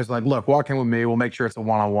room, and guys are like, look, walk in with me. We'll make sure it's a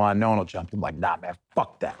one-on-one. No one will jump. I'm like, nah, man,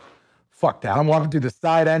 fuck that. I'm walking through the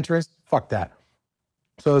side entrance. Fuck that.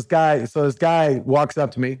 So this guy walks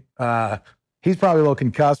up to me. He's probably a little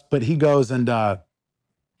concussed, but he goes and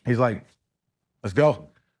he's like, let's go.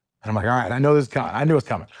 And I'm like, all right, I know this is coming. I knew it was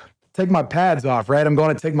coming. Take my pads off, right? I'm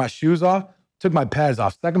going to take my shoes off. Took my pads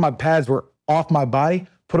off. Second my pads were off my body,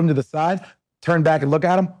 put them to the side, turned back and look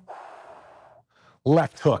at him.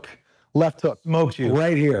 Left hook. Smoked you.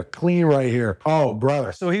 Right here. Clean right here. Oh,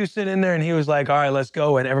 brother. So he was sitting in there and he was like, all right, let's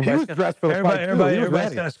go. And everybody's dressed for the fight, too.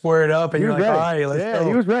 Everybody's kind of squared up. And you're like, all right, let's go. Yeah,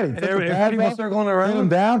 he was ready. And people circling around him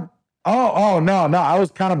down. Oh, no. I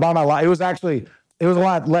was kind of by my line. It was a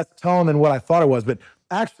lot less tone than what I thought it was. But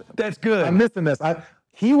actually, that's good. I'm missing this.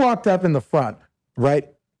 He walked up in the front, right?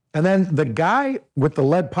 And then the guy with the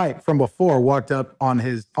lead pipe from before walked up on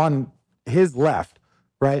his left,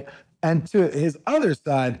 right? And to his other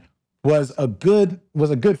side was a good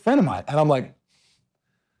friend of mine. And I'm like,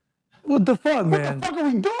 what the fuck, man? What the fuck are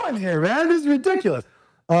we doing here, man? This is ridiculous.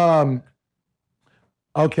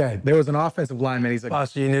 Okay, there was an offensive lineman. He's like,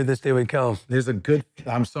 boss, you knew this day would come.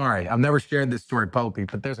 I'm sorry. I've never shared this story publicly,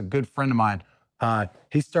 but there's a good friend of mine.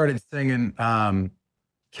 He started singing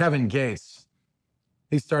Kevin Gates.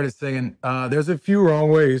 He started singing, there's a few wrong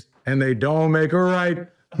ways and they don't make a right.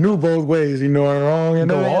 Knew both ways, you know I'm wrong. And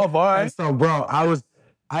go off, all right. And so, bro, I'll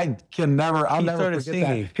never forget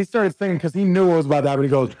singing. that. He started singing because he knew what was about to happen. He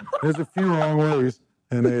goes, there's a few wrong ways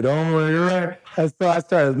and they don't make a right. And so I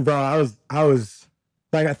started, bro, I was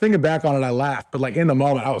like, thinking back on it, I laughed, but like in the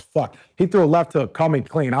moment, I was fucked. He threw a left hook, called me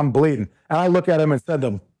clean. I'm bleeding. And I look at him and said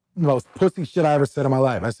the most pussy shit I ever said in my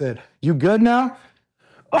life. I said, you good now?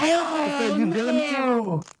 I said, you good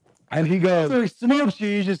now? And he goes, so he smoked you.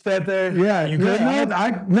 You just sat there. Yeah, you good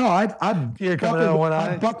now?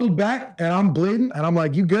 I buckled back and I'm bleeding. And I'm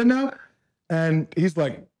like, you good now? And he's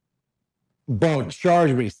like, bro,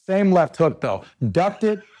 charge me. Same left hook though. Ducked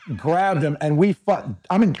it, grabbed him, and we fought.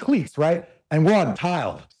 I'm in cleats, right? And we're on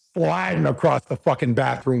tile, sliding across the fucking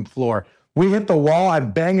bathroom floor. We hit the wall. I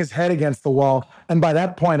bang his head against the wall. And by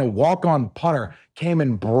that point, a walk-on punter came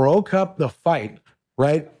and broke up the fight,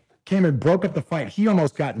 right? Came and broke up the fight. He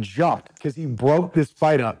almost got jumped because he broke this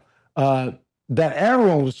fight up that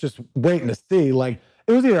everyone was just waiting to see. Like,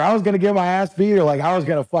 it was either I was going to get my ass beat or like I was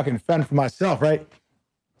going to fucking fend for myself, right?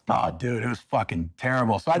 Oh, dude, it was fucking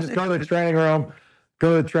terrible. So I just go to the training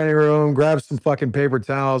room, grab some fucking paper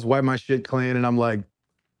towels, wipe my shit clean, and I'm like,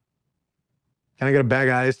 can I get a bag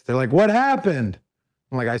of ice? They're like, what happened?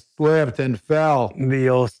 I'm like, I slipped and fell. The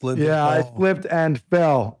old slip. Yeah, I slipped and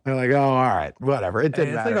fell. They're like, oh, all right, whatever. It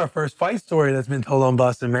didn't matter. It's like our first fight story that's been told on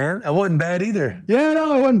Bussin, man. It wasn't bad either. Yeah,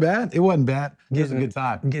 no, it wasn't bad. It was a good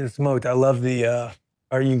time. Getting smoked. I love the,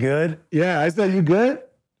 are you good? Yeah, I said, you good?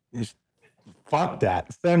 Fuck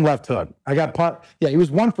that. Same left hook. I got punt. Yeah, he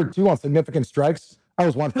was 1 for 2 on significant strikes. I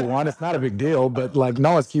was 1 for 1. It's not a big deal, but like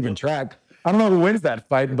no one's keeping track. I don't know who wins that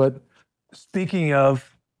fight, but speaking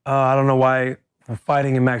of, I don't know why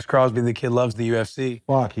fighting in Max Crosby, the kid loves the UFC.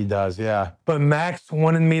 Fuck, he does, yeah. But Max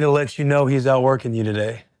wanted me to let you know he's outworking you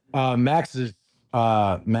today. Max is,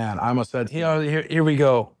 man, I almost said. Here we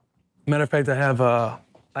go. Matter of fact, I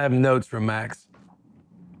have notes from Max.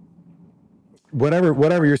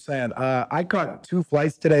 Whatever you're saying. I caught 2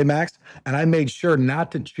 flights today, Max, and I made sure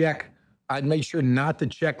not to check. I'd make sure not to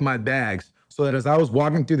check my bags so that as I was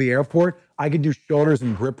walking through the airport, I could do shoulders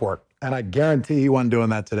and grip work. And I guarantee he wasn't doing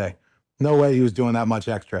that today. No way he was doing that much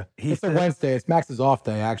extra. It's a Wednesday. It's Max's off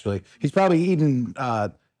day, actually. He's probably eating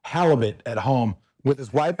halibut at home with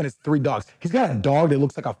his wife and his 3 dogs. He's got a dog that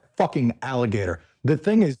looks like a fucking alligator. The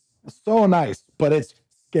thing is so nice, but it's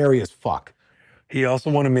scary as fuck. He also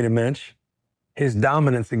wanted me to mention his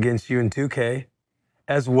dominance against you in 2K,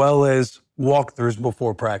 as well as walkthroughs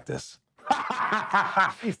before practice.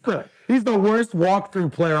 He's the worst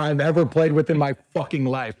walkthrough player I've ever played with in my fucking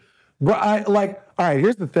life. Bro, all right,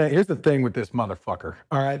 here's the thing with this motherfucker,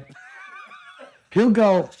 all right? He'll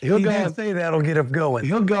go. He didn't say that'll get him going.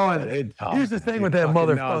 He'll go and Here's the thing with that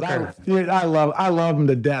motherfucker. Dude, I love him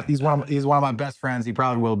to death. He's one of my best friends. He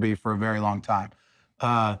probably will be for a very long time.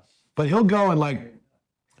 But he'll go and like,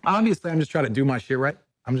 obviously, I'm just trying to do my shit right.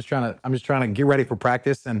 I'm just trying to get ready for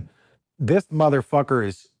practice. And this motherfucker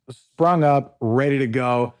is sprung up, ready to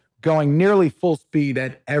go, going nearly full speed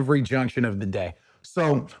at every junction of the day.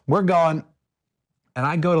 So we're going. And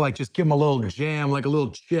I go to like just give him a little jam, like a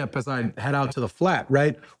little chip as I head out to the flat,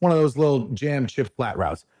 right? One of those little jam chip flat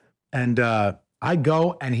routes. And I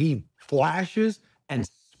go and he flashes and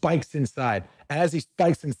spikes inside. And as he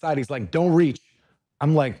spikes inside, he's like, don't reach.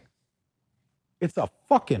 I'm like, it's a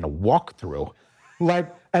fucking walkthrough.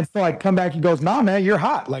 Like, and so I come back, he goes, nah, man, you're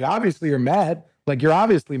hot. Like, obviously you're mad. Like, you're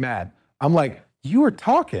obviously mad. I'm like, you were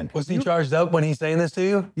talking. Was he charged up when he's saying this to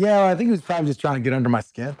you? Yeah, I think he was probably just trying to get under my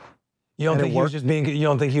skin. You don't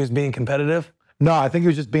think he was being competitive? No, I think he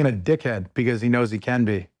was just being a dickhead because he knows he can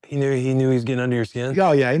be. He knew he was getting under your skin?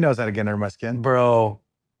 Oh yeah, he knows how to get under my skin. Bro,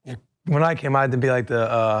 when I came, I had to be like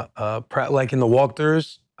like in the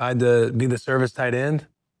walkthroughs, I had to be the service tight end.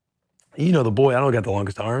 You know the boy, I don't got the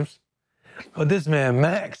longest arms. But this man,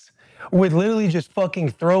 Max, would literally just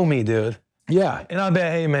fucking throw me, dude. Yeah. And I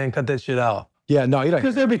bet, hey man, cut that shit out. Yeah, no, you don't.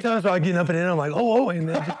 Because there'd be times where I get up and in, I'm like, and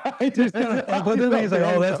then just kind of fuck with him. He's like,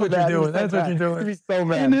 that's what you're doing. That's what you're doing. He's so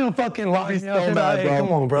mad. And then he'll fucking lock me up. So mad, Hey, bro.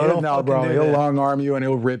 come on, bro. No, bro. He'll long arm you and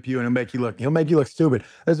he'll rip you and he'll make you look stupid.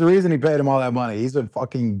 There's a reason he paid him all that money. He's a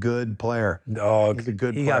fucking good player. Dog. He's a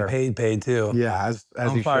good player. He got paid too. Yeah, as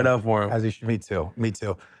I'm fired up for him. As he should. Me too.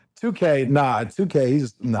 2K,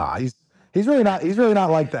 he's really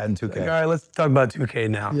not like that in 2K. All right, let's talk about 2K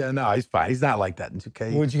now. Yeah, no, he's fine. He's not like that in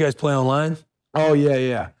 2K. Would you guys play online? Oh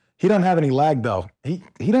yeah. He doesn't have any lag though. He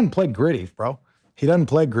doesn't play gritty, bro. He doesn't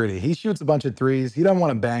play gritty. He shoots a bunch of threes. He doesn't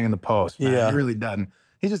want to bang in the post. Man. Yeah, he really doesn't.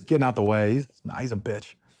 He's just getting out the way. He's a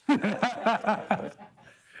bitch.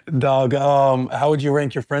 Dog. How would you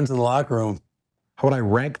rank your friends in the locker room? How would I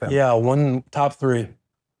rank them? Yeah, one top 3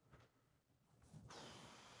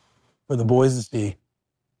 for the boys to see.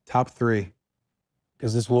 Top 3.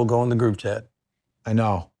 Because this will go in the group chat. I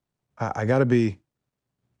know. I gotta be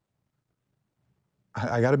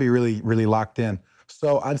really, really locked in.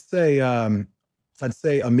 So I'd say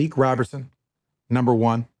Amik Robertson, number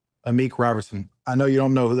 1. Amik Robertson. I know you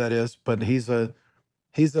don't know who that is, but he's a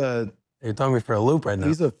You're throwing me for a loop right now.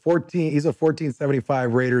 He's a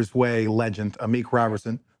 1475 Raiders way legend, Amik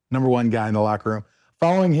Robertson, number 1 guy in the locker room.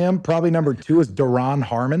 Following him, probably number 2 is Deron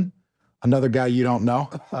Harmon, another guy you don't know.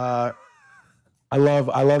 I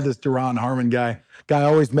love this Deron Harmon guy. Guy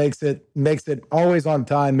always makes it always on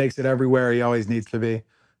time, makes it everywhere he always needs to be.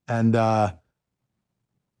 And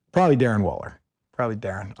probably Darren Waller. Probably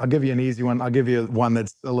Darren. I'll give you an easy one. I'll give you one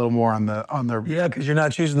that's a little more on the. Yeah, because you're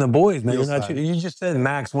not choosing the boys, man. You just said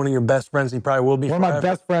Max, one of your best friends. He probably will be. One of my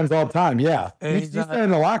best friends all time. Yeah. And you said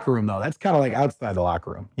in the locker room though. That's kind of like outside the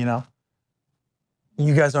locker room. You know.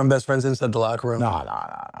 You guys aren't best friends inside the locker room. No.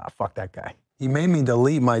 Fuck that guy. He made me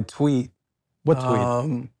delete my tweet. What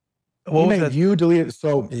tweet? What was that? You delete it.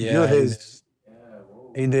 So Yeah, you're his.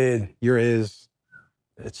 He did. You're his.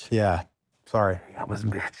 Bitch. Yeah. Sorry. I was a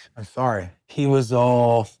bitch. I'm sorry. He was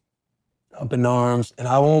all up in arms, and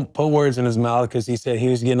I won't put words in his mouth because he said he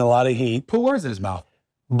was getting a lot of heat. Put words in his mouth.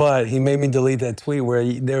 But he made me delete that tweet where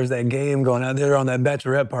there was that game going out there on that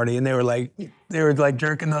bachelorette party, and they were like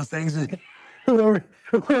jerking those things. And whoever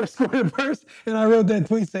scored it first, and I wrote that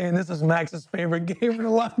tweet saying this is Max's favorite game in the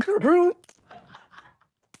locker room.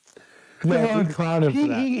 Man, we clowned him for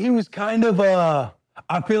that. He was kind of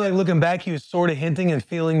I feel like looking back, he was sort of hinting and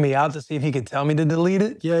feeling me out to see if he could tell me to delete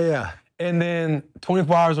it. Yeah. And then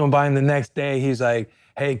 24 hours went by, and the next day he's like,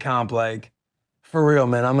 "Hey, comp, like, for real,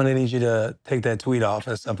 man, I'm gonna need you to take that tweet off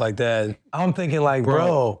and stuff like that." I'm thinking like,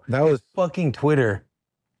 bro, that was fucking Twitter.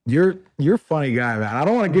 You're a funny guy, man. I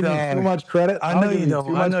don't want to give you too much credit. I know you don't.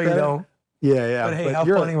 You don't. Yeah. But hey, how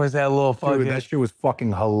funny was that little fucking? Dude, that shit was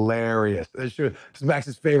fucking hilarious. That shit was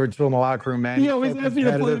Max's favorite show in the locker room, man. He always asked you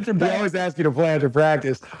to play after practice. He always asked you to play after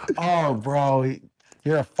practice. Oh, bro,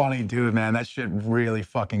 you're a funny dude, man. That shit really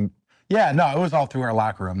fucking. Yeah, no, it was all through our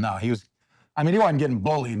locker room. No, he was. I mean, he wasn't getting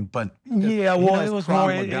bullied, but yeah, well, it was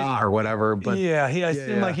more or whatever. But yeah, it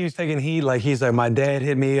seemed like he was taking heat. Like he's like, my dad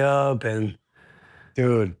hit me up, and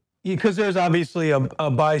dude, because there's obviously a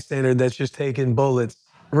bystander that's just taking bullets.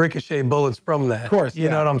 Ricochet bullets from that. Of course. You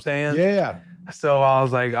know what I'm saying? Yeah. So I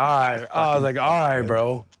was like, all right.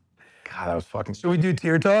 Bro. God, that was fucking. Should we do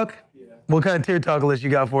tier talk? Yeah. What kind of tier talk list you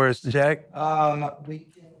got for us, Jack? Are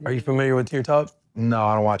you familiar with tier talk? No,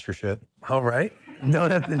 I don't watch your shit. All right. No,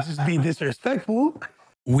 that's just be disrespectful.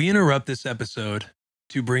 We interrupt this episode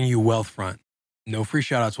to bring you Wealthfront. No free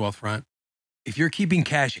shoutouts, Wealthfront. If you're keeping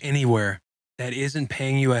cash anywhere that isn't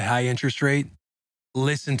paying you a high interest rate,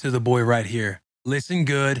 listen to the boy right here. Listen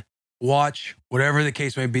good, watch, whatever the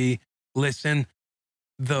case may be. Listen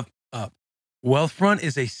the up. Wealthfront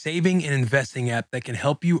is a saving and investing app that can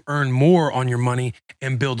help you earn more on your money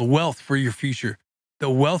and build wealth for your future. The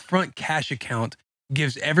Wealthfront Cash Account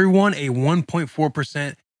gives everyone a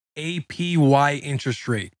 1.4% APY interest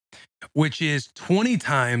rate, which is 20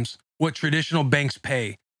 times what traditional banks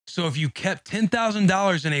pay. So if you kept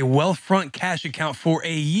 $10,000 in a Wealthfront Cash Account for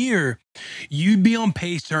a year, you'd be on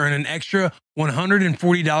pace to earn an extra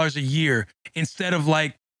 $140 a year instead of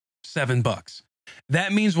like $7.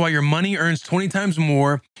 That means while your money earns 20 times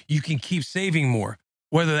more, you can keep saving more,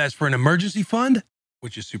 whether that's for an emergency fund,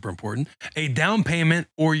 which is super important, a down payment,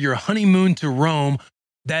 or your honeymoon to Rome.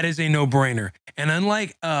 That is a no-brainer. And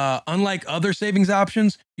unlike other savings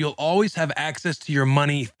options, you'll always have access to your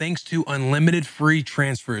money thanks to unlimited free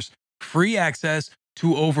transfers, free access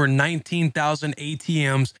to over 19,000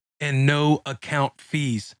 ATMs, and no account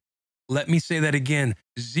fees. Let me say that again,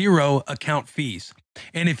 0 account fees.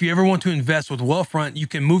 And if you ever want to invest with Wealthfront, you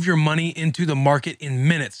can move your money into the market in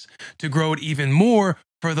minutes to grow it even more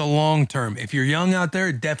for the long term. If you're young out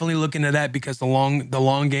there, definitely look into that because the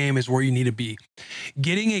long game is where you need to be.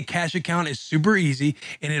 Getting a cash account is super easy,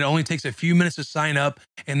 and it only takes a few minutes to sign up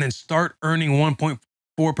and then start earning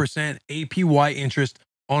 1.4% APY interest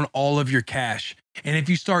on all of your cash. And if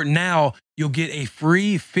you start now, you'll get a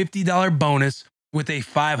free $50 bonus with a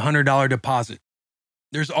 $500 deposit.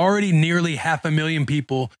 There's already nearly 500,000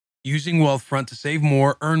 people using Wealthfront to save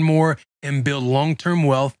more, earn more, and build long-term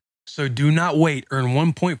wealth. So do not wait. Earn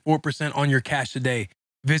 1.4% on your cash today.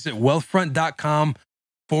 Visit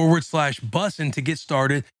wealthfront.com/Bussin to get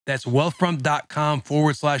started. That's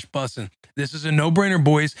wealthfront.com/Bussin. This is a no-brainer,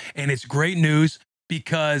 boys, and it's great news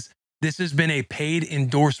because this has been a paid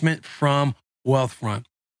endorsement from Wealthfront.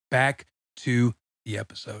 Back to the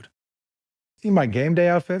episode. See my game day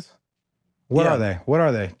outfits? What Yeah. are they? What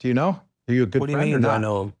are they? Do you know? Are you a good What do you friend mean? or Do I not?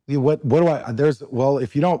 know him? What do I? Well,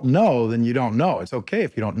 if you don't know, then you don't know. It's okay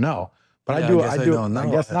if you don't know. But Yeah, I do. I guess I do. don't know.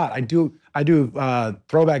 I guess not. I do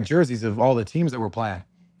throwback jerseys of all the teams that we're playing,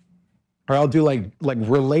 or I'll do like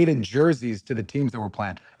related jerseys to the teams that we're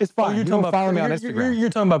playing. It's fine. You're You talking can about follow me on Instagram. You're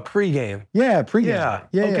talking about pregame. Yeah, pregame. Yeah.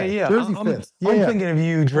 Yeah. Okay. Yeah. Jersey I'm fits. Yeah. thinking of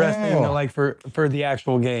you dressing Oh. like for the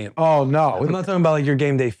actual game. Oh no. I'm not talking about like your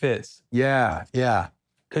game day fits Yeah. Yeah.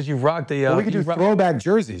 because you rocked the. Well, we could do throwback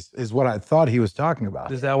jerseys. Is what I thought he was talking about.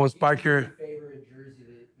 Does that one spark your? Favorite jersey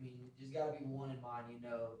that there's got to be one in mind,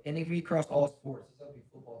 and it can be across all sports. It's got to be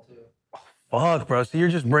football too. Fuck, bro. So you're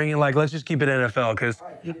just bringing like, let's just keep it NFL because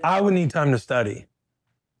I would need time to study.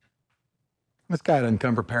 This guy doesn't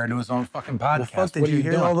come prepared to his own fucking podcast. Well, fuck, did What are you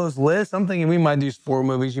hear doing? all those lists? I'm thinking we might do sport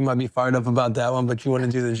movies. You might be fired up about that one, but you want to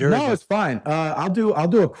do the jersey. No, it's fine. I'll do a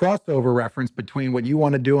crossover reference between what you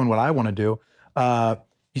want to do and what I want to do.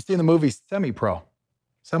 You seen the movie Semi-Pro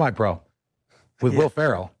with Will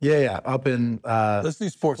Ferrell? Yeah, up in Let's do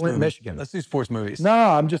sports Flint, movies. Michigan. Let's do sports movies. No,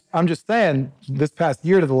 I'm just saying. This past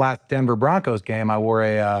year to the last Denver Broncos game, I wore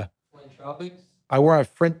a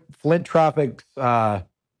Flint Tropics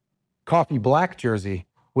coffee black jersey,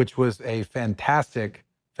 which was a fantastic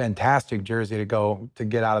jersey to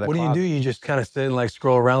get out of the What do you closet. do? You just kind of sit and like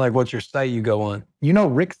scroll around. Like, what's your site you go on? You know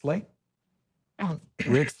Rick Slate?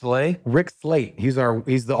 Rick Slay? Rick Slate. He's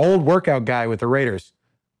the old workout guy with the Raiders.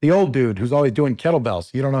 The old dude who's always doing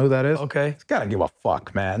kettlebells. You don't know who that is? Okay. This guy doesn't give a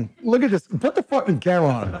fuck, man. Look at this. Put the fucking camera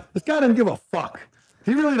on him. This guy doesn't give a fuck.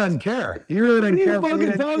 He really doesn't care. He really doesn't care. What are you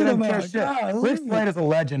fucking talking about? Shit. God, Rick Slate is a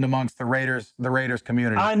legend amongst the Raiders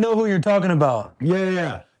community. I know who you're talking about.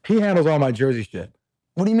 Yeah. He handles all my jersey shit.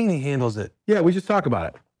 What do you mean he handles it? Yeah, we just talk about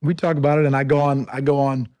it. We talk about it, and I go on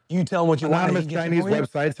You tell him what you want. anonymous and he gets it Chinese for you?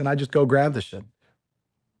 websites, and I just go grab the shit.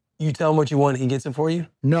 You tell him what you want. He gets it for you.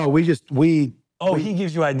 No, we Oh, he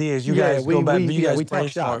gives you ideas. You guys go back. You guys we talk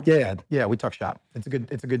brainstorm. shop. Yeah, we talk shop. It's a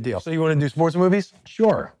good deal. So you want to do sports movies?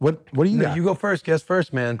 Sure. What do you No, got? you go first. Guess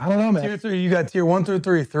first, man. I don't know, man. Tier 3. You got tier 1 through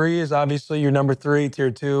 3. 3 is obviously your number 3. Tier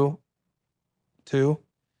 2.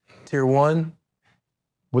 Tier 1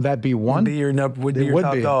 Would that be one? would be your number. Would be It your would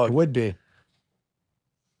top be. dog. It would be.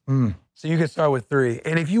 So you can start with 3.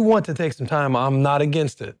 And if you want to take some time, I'm not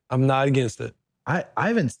against it. I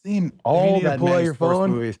haven't seen all need to that pull out many your sports phone?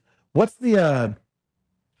 movies. What's the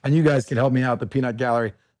and you guys can help me out, the Peanut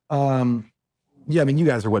Gallery. Yeah, I mean you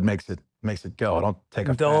guys are what makes it go. Don't take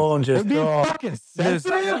offense. Don't just Being go. fucking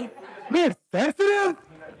sensitive? Being sensitive?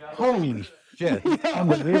 Holy shit.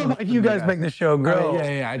 Unbelievable. You guys make the show grow.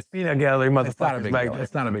 Yeah. It's Peanut Gallery, not a motherfuckers big back deal. there.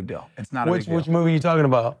 It's not a big deal. It's not a big Which deal. movie are you talking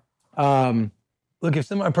about? Look, if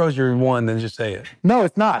semi-pros you're one, then just say it. No,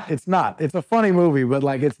 it's not. It's not. It's a funny movie, but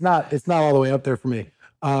like it's not all the way up there for me.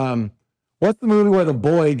 What's the movie where the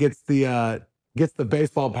boy gets the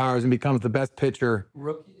baseball powers and becomes the best pitcher?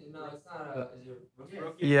 Rookie? No, it's not. Is it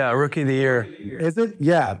rookie? Yeah, Rookie of the Year. Is it?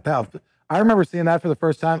 Yeah, pal. I remember seeing that for the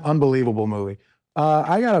first time. Unbelievable movie.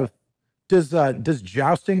 Does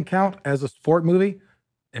jousting count as a sport movie?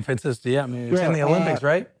 If it's just, yeah, I mean, it's in the Olympics,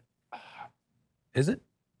 right? Is it?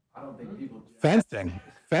 I don't think people. Fencing.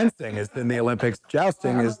 Fencing is in the Olympics.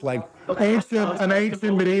 Jousting is like an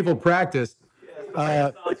ancient medieval practice.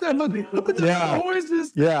 Look at the Yeah.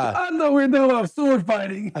 horses. Yeah. I know we're doing about sword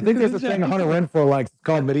fighting. I think there's a thing Hunter Renfro likes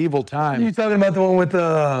called medieval times. You talking about the one with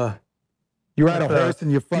the? You ride a horse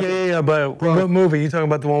and you fucking. Yeah. But what movie? You talking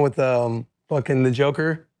about the one with fucking the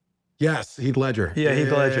Joker? Yes, Heath Ledger. Yeah,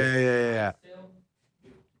 Heath Ledger.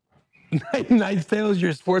 Yeah. Knight's Tale is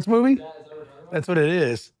your sports movie? That's what it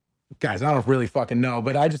is. Guys, I don't really fucking know,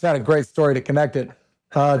 but I just had a great story to connect it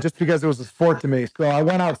just because it was a sport to me. So I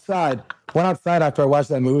went outside after I watched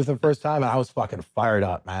that movie for the first time, and I was fucking fired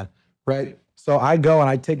up, man. Right? So I go and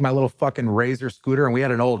I take my little fucking Razor scooter, and we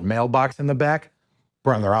had an old mailbox in the back.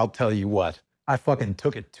 Brother, I'll tell you what. I fucking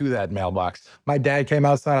took it to that mailbox. My dad came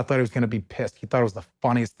outside. I thought he was going to be pissed. He thought it was the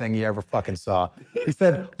funniest thing he ever fucking saw. He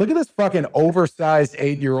said, look at this fucking oversized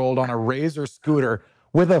 8-year-old on a Razor scooter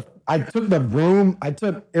I took the broom.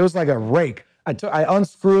 It was like a rake. I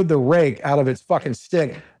unscrewed the rake out of its fucking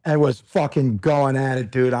stick and was fucking going at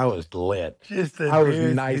it, dude. I was lit. I was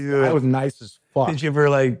nice. Dude. I was nice as fuck. Did you ever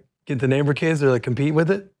like get the neighbor kids or like compete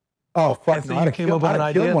with it? Oh, fuck. So you came up with an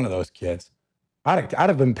idea? Killed one of those kids. I'd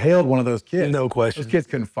have impaled one of those kids. No question. Those kids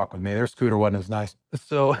couldn't fuck with me. Their scooter wasn't as nice.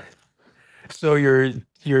 So your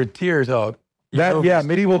tears out. Yeah,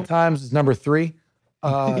 medieval times is number 3.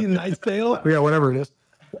 Knight's Tale? Yeah, whatever it is.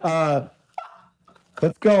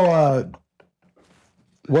 Let's go.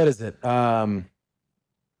 What is it?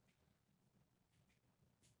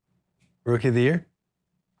 Rookie of the Year?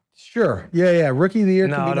 Sure. Yeah. Rookie of the Year.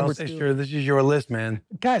 No, don't say sure. This is your list, man.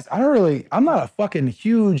 Guys, I'm not a fucking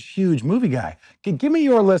huge movie guy. Give me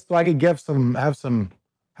your list so I could have some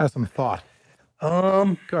thought.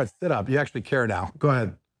 Go ahead, sit up. You actually care now. Go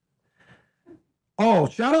ahead. Oh,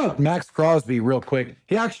 shout out Max Crosby real quick.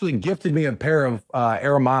 He actually gifted me a pair of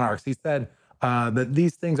Air Monarchs. He said that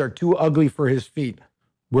these things are too ugly for his feet,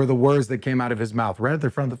 were the words that came out of his mouth right at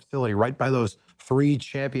the front of the facility, right by those 3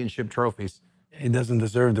 championship trophies. He doesn't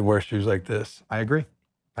deserve to wear shoes like this. I agree.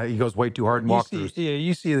 He goes way too hard in walkthroughs. Yeah,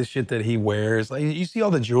 you see the shit that he wears. Like you see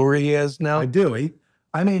all the jewelry he has now. I do.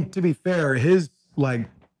 I mean, to be fair, his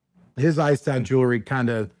iced out jewelry it kind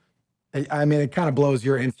of blows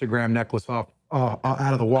your Instagram necklace off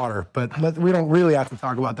out of the water. But we don't really have to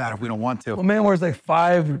talk about that if we don't want to. Well, man wears like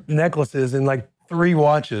 5 necklaces and like 3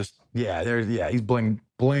 watches. Yeah, he's bling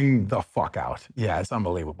the fuck out. Yeah, it's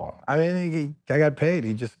unbelievable. I mean, I got paid.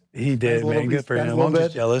 He did, man. Good for him. I'm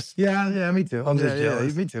just jealous. Yeah, me too. I'm just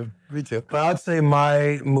jealous. Me too. But I'd say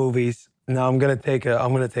my movies. Now I'm gonna take a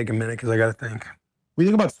minute because I gotta think. What do you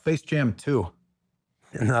think about Space Jam 2?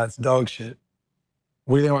 No, it's dog shit.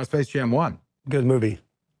 What do you think about Space Jam 1? Good movie.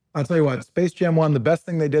 I'll tell you what, Space Jam 1, the best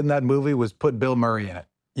thing they did in that movie was put Bill Murray in it.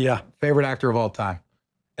 Yeah. Favorite actor of all time.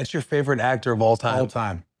 That's your favorite actor of all time? All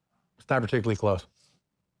time. It's not particularly close.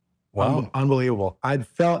 Wow. Unbelievable. I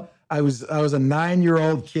was a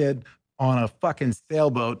 9-year-old kid on a fucking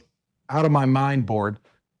sailboat out of my mind bored.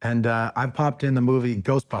 And I popped in the movie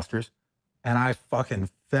Ghostbusters and I fucking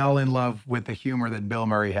fell in love with the humor that Bill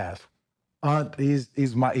Murray has.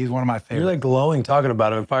 He's one of my favorites. You're like glowing talking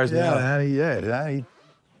about him. It fires me up.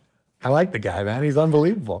 I like the guy, man. He's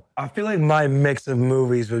unbelievable. I feel like my mix of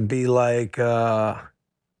movies would be like the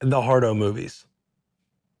Hardo movies.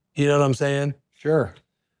 You know what I'm saying? Sure.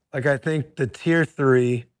 Like I think the tier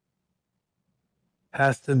 3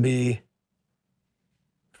 has to be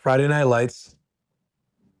Friday Night Lights.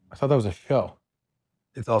 I thought that was a show.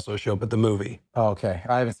 It's also a show, but the movie. Oh, okay.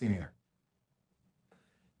 I haven't seen either.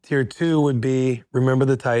 Tier 2 would be Remember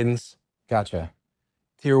the Titans. Gotcha.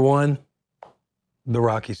 Tier 1, the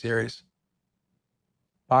Rocky series.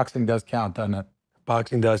 Boxing does count, doesn't it?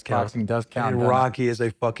 Boxing does count. Boxing does count. And Rocky is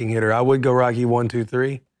a fucking hitter. I would go Rocky 1, 2,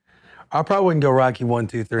 3. I probably wouldn't go Rocky 1,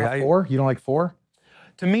 2, 3. 4? You don't like 4?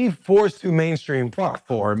 To me, 4 is too mainstream. Fuck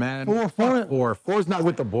 4, man. 4. 4's not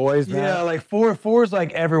with the boys, man. Yeah, like 4 is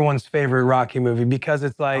like everyone's favorite Rocky movie because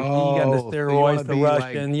it's like you got the steroids, the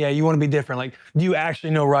Russian. Yeah, you want to be different. Like, do you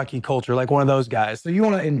actually know Rocky culture? Like one of those guys. So you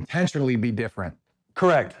want to intentionally be different.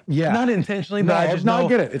 Correct. Yeah. Not intentionally, but I just know. I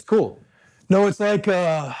get it. It's cool. No, it's like,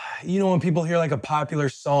 you know, when people hear like a popular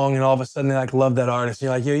song and all of a sudden they like love that artist. And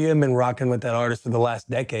you're like, yo, you haven't been rocking with that artist for the last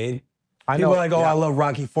decade. I People know. are like, oh, I love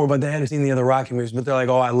Rocky 4, but they hadn't seen the other Rocky movies. But they're like,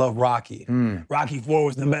 oh, I love Rocky. Rocky 4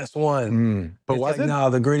 was the best one. But It's was like, it? no,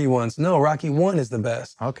 the gritty ones. No, Rocky 1 is the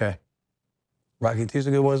best. Okay. Rocky 2 is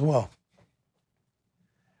a good one as well.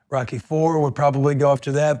 Rocky 4 would probably go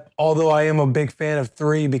after that. Although I am a big fan of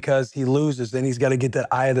 3 because he loses, then he's got to get that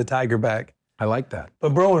eye of the tiger back. I like that.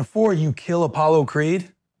 But bro, in 4, you kill Apollo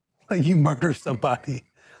Creed, like you murder somebody.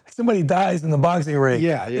 Somebody dies in the boxing ring.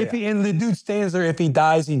 Yeah. And the dude stands there. If he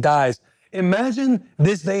dies, he dies. Imagine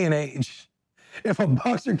this day and age. If a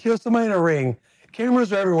boxer kills somebody in a ring,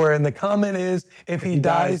 cameras are everywhere, and the comment is, if he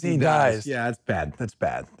dies, he dies. Yeah, that's bad. That's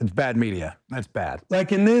bad. It's bad media. That's bad.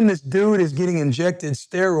 Like, and then this dude is getting injected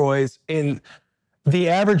steroids, and the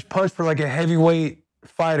average punch for like a heavyweight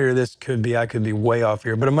fighter, I could be way off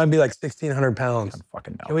here, but it might be like 1,600 pounds. I don't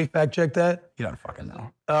fucking know. Can we fact check that? You don't fucking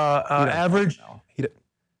know.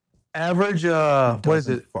 Average, what is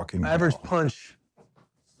it? Fucking Average know. punch.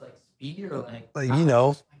 Like speed or Like, you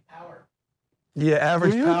know. power? Yeah,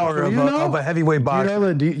 average power of a heavyweight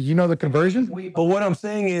boxer. Do you know the conversion? But what I'm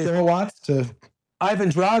saying is, Kilowatts to Ivan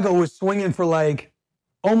Drago was swinging for like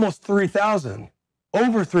almost 3,000,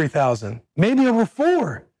 over 3,000, maybe over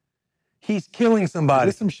 4. He's killing Is somebody.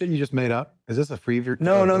 this some shit you just made up? Is this a fever?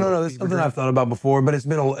 No. This is something I've thought about before, but it's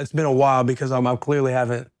been a while because I clearly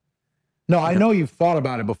haven't. No, I know you've thought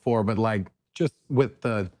about it before, but like just with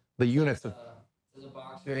the units of. There's a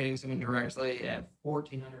boxer hitting someone directly at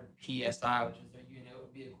 1,400 psi, which is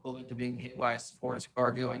would be equivalent to being hit by a sports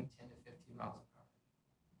car going 10 to 15 miles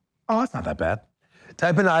an hour. Oh, that's not that bad.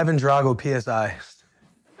 Type in Ivan Drago PSI.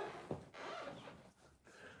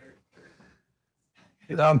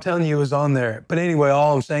 I'm telling you, it was on there. But anyway,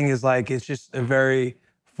 all I'm saying is like it's just a very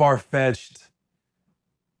far-fetched.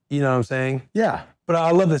 You know what I'm saying? Yeah. But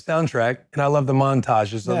I love the soundtrack and I love the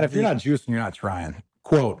montages. Man, if you're not juicing, you're not trying.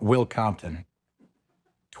 Quote Will Compton.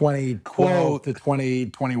 2012 to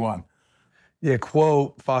 2021. Yeah,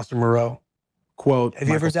 quote Foster Moreau. Quote. Have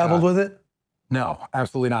you ever dabbled with it? No,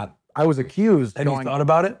 absolutely not. I was accused. Have you thought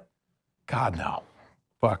about it? God, no.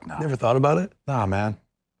 Fuck no. Never thought about it? Nah, man.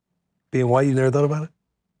 Being white, you never thought about it?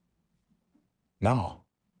 No.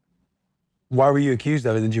 Why were you accused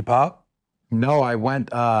of it? Did you pop? No, I went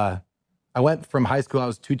from high school, I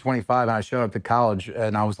was 225, and I showed up to college,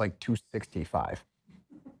 and I was like 265.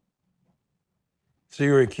 So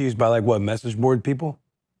you were accused by like what, message board people?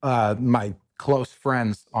 My close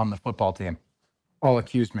friends on the football team all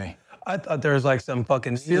accused me. I thought there was like some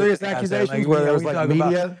fucking serious accusations where there was like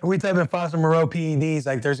media. We type in Foster Moreau PEDs,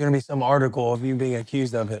 like there's gonna be some article of you being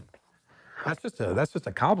accused of it. That's just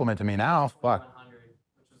a compliment to me now. Fuck. 100,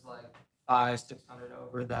 which was like 500-600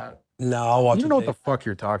 over that. No, I'll watch You it. know what the fuck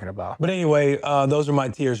you're talking about. But anyway, those are my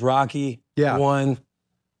tiers. Rocky, Yeah. 1.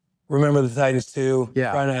 Remember the Titans 2.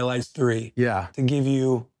 Yeah. Friday Night Lights 3. Yeah. To give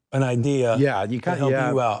you an idea. Yeah, you To kind help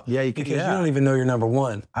of you out. Yeah, you Because can. you Yeah. don't even know your number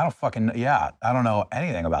 1. I don't fucking. Yeah, I don't know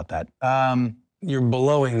anything about that. You're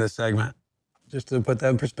blowing this segment. Just to put that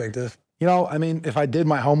in perspective. You know, I mean, if I did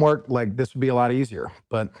my homework, like this would be a lot easier.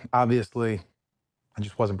 But obviously, I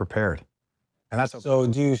just wasn't prepared. And that's So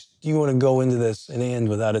do you want to go into this and end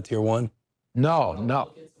without a tier 1? no.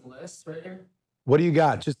 Look at some lists right here. What do you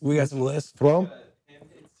got? Just We got some lists. throw 'em?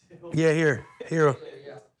 Yeah, here.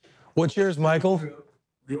 What's yours, Michael?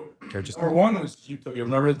 Here, just Number one was you took your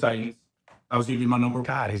number the Titans. I was giving you my number.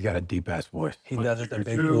 God, he's got a deep ass voice. He does it, a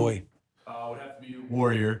big Two. boy. Would have to be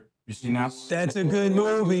Warrior. You see now? That's a good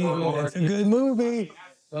movie. That's a good movie.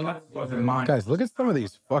 Wasn't mine. Guys, look at some of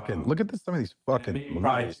these fucking. Look at this. Some of these fucking.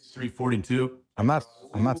 Probably movies. 342. I'm not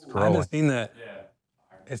I haven't scrolling. seen that. Yeah.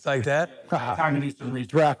 It's like that? Time to do some research.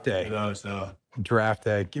 Draft day. So Draft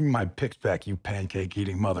day. Give me my picks back, you pancake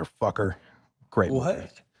eating motherfucker. Great. movie.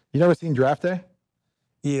 What? You never seen Draft Day?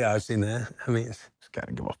 Yeah, I've seen that. I mean, Just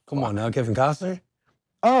gotta give a come on now, Kevin Costner.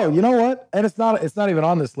 Oh, you know what? And it's not even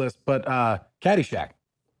on this list, but Caddyshack.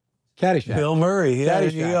 Caddyshack. Bill Murray. Yeah, there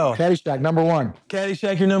you go. Caddyshack, number 1.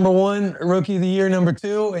 Caddyshack, your number 1. Rookie of the Year, number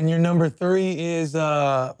 2. And your number 3 is,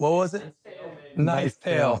 what was it? Knight's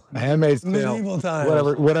Tale. Handmaid's Tale. Medieval times.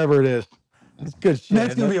 Whatever it is. It's good shit.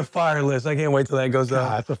 That's going to be a fire list. I can't wait till that goes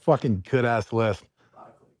God, up. it's a fucking good ass list.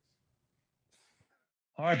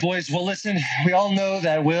 All right, boys. Well, listen, we all know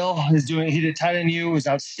that Will he did Tight End U, was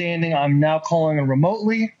outstanding. I'm now calling him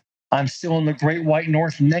remotely. I'm still in the Great White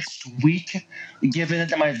North next week, given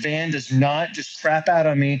that my van does not just crap out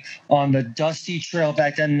on me on the dusty trail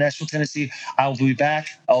back down in Nashville, Tennessee. I will be back.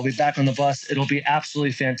 I'll be back on the bus. It'll be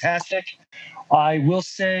absolutely fantastic. I will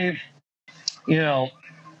say,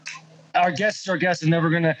 our guests are guests, and never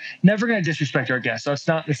gonna disrespect our guests. So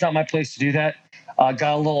it's not my place to do that. Got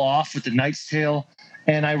a little off with the Knight's Tale,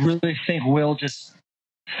 and I really think Will just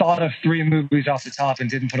thought of 3 movies off the top and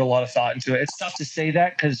didn't put a lot of thought into it. It's tough to say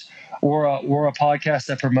that because we're a podcast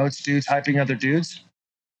that promotes dudes hyping other dudes,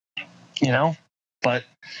 but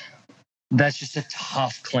that's just a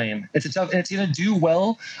tough claim. It's going to do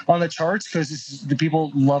well on the charts because the people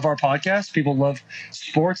love our podcast. People love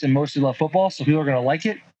sports and mostly love football. So people are going to like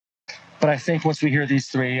it. But I think once we hear these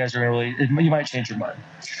 3, you guys are going to you might change your mind.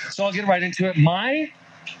 So I'll get right into it. My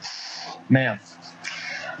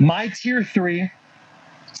tier 3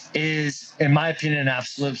 is, in my opinion, an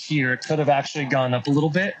absolute here. It could have actually gone up a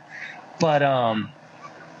little bit, but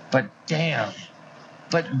damn.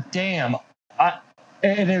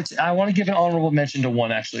 I want to give an honorable mention to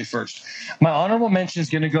one actually first. My honorable mention is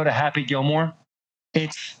going to go to Happy Gilmore.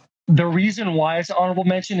 It's the reason why it's an honorable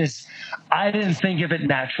mention is I didn't think of it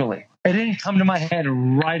naturally. It didn't come to my head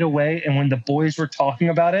right away. And when the boys were talking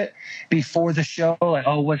about it before the show, like,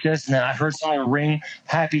 oh, what's this? And then I heard someone ring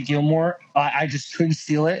Happy Gilmore. I just couldn't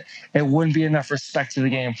steal it. It wouldn't be enough respect to the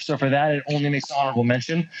game. So for that, it only makes honorable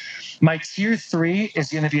mention. My tier 3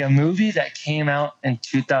 is going to be a movie that came out in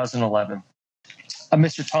 2011.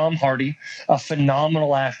 Mr. Tom Hardy, a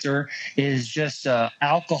phenomenal actor, is just an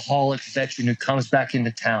alcoholic veteran who comes back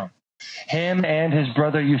into town. Him and his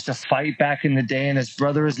brother used to fight back in the day, and his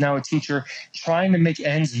brother is now a teacher trying to make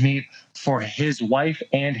ends meet for his wife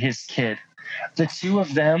and his kid. The 2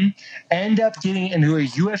 of them end up getting into a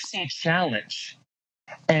UFC challenge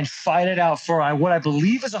and fight it out for what I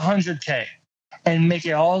believe is $100K. And make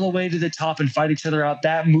it all the way to the top and fight each other out.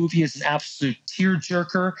 That movie is an absolute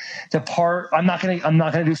tearjerker. I'm not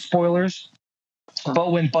gonna do spoilers,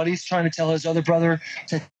 but when Buddy's trying to tell his other brother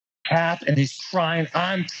to tap and he's crying,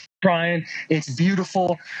 I'm crying. It's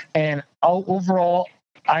beautiful, and overall,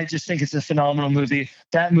 I just think it's a phenomenal movie.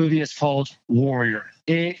 That movie is called Warrior.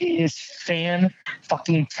 It is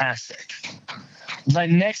fan-fucking-tastic. The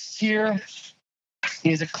next tier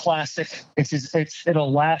is a classic.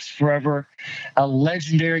 It'll last forever. A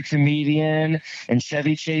legendary comedian and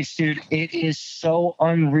Chevy Chase, dude. It is so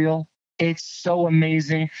unreal. It's so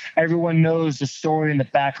amazing. Everyone knows the story and the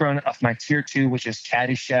background of my tier 2, which is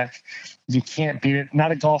Caddyshack. You can't beat it.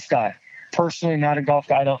 Not a golf guy. Personally, not a golf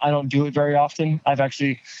guy. I don't do it very often. I've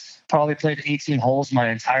actually probably played 18 holes my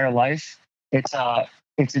entire life. It's a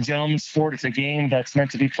gentleman's sport. It's a game that's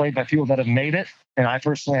meant to be played by people that have made it. And I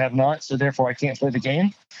personally have not, so therefore I can't play the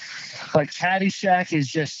game. But Caddyshack is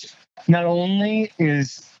just, not only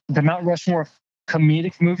is the Mount Rushmore of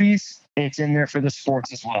comedic movies, it's in there for the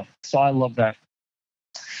sports as well. So I love that.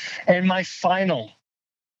 And my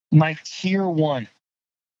tier 1,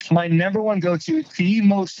 my number 1 go-to, the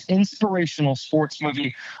most inspirational sports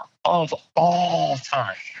movie of all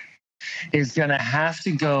time is going to have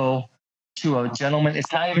to go to a gentleman.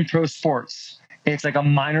 It's not even pro sports. It's like a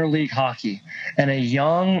minor league hockey, and a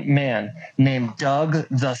young man named Doug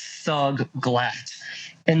the Thug Glatt.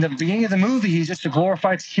 In the beginning of the movie, he's just a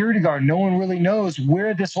glorified security guard. No one really knows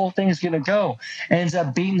where this whole thing is going to go. Ends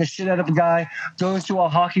up beating the shit out of a guy, goes to a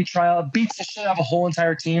hockey tryout, beats the shit out of a whole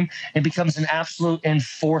entire team, and becomes an absolute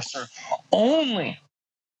enforcer. Only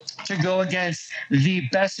to go against the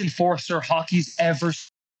best enforcer hockey's ever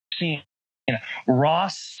seen,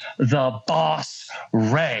 Ross the Boss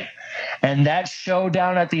Ray. And that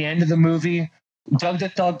showdown at the end of the movie, Doug the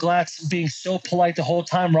Thug Glatt's being so polite the whole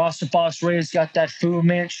time. Ross the Boss Ray's got that Fu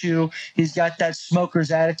Manchu. He's got that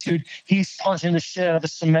smoker's attitude. He's punching the shit out of a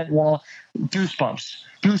cement wall. Goosebumps.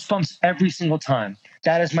 Goosebumps every single time.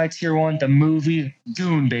 That is my tier 1, the movie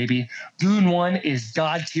Goon, baby. Goon 1 is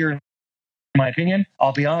God tier, in my opinion.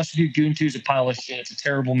 I'll be honest with you, Goon 2 is a pile of shit. It's a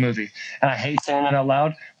terrible movie. And I hate saying that out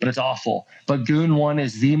loud, but it's awful. But Goon 1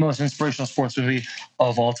 is the most inspirational sports movie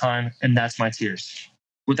of all time, and that's my tiers.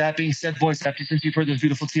 With that being said, boys, since you've heard those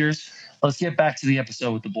beautiful tiers, let's get back to the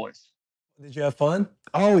episode with the boys. Did you have fun?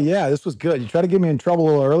 Oh, yeah, this was good. You tried to get me in trouble a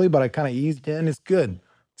little early, but I kind of eased in. It's good.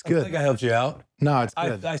 It's I good. think I helped you out. No, it's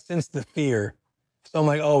good. I sensed the fear. So I'm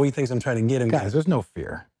like, oh, he thinks I'm trying to get him. Guys, there's no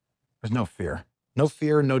fear. There's no fear. No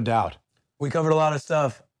fear, no doubt. We covered a lot of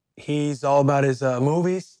stuff. He's all about his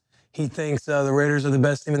movies. He thinks the Raiders are the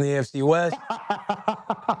best team in the AFC West.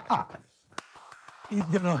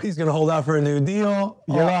 He's gonna hold out for a new deal.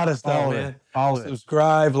 A lot of stuff, man. All of it.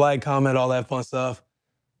 Subscribe, like, comment, all that fun stuff.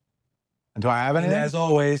 Do I have And anything? as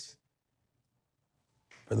always,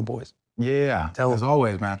 for the boys. Yeah. Tell as them.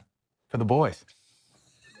 always, man. For the boys.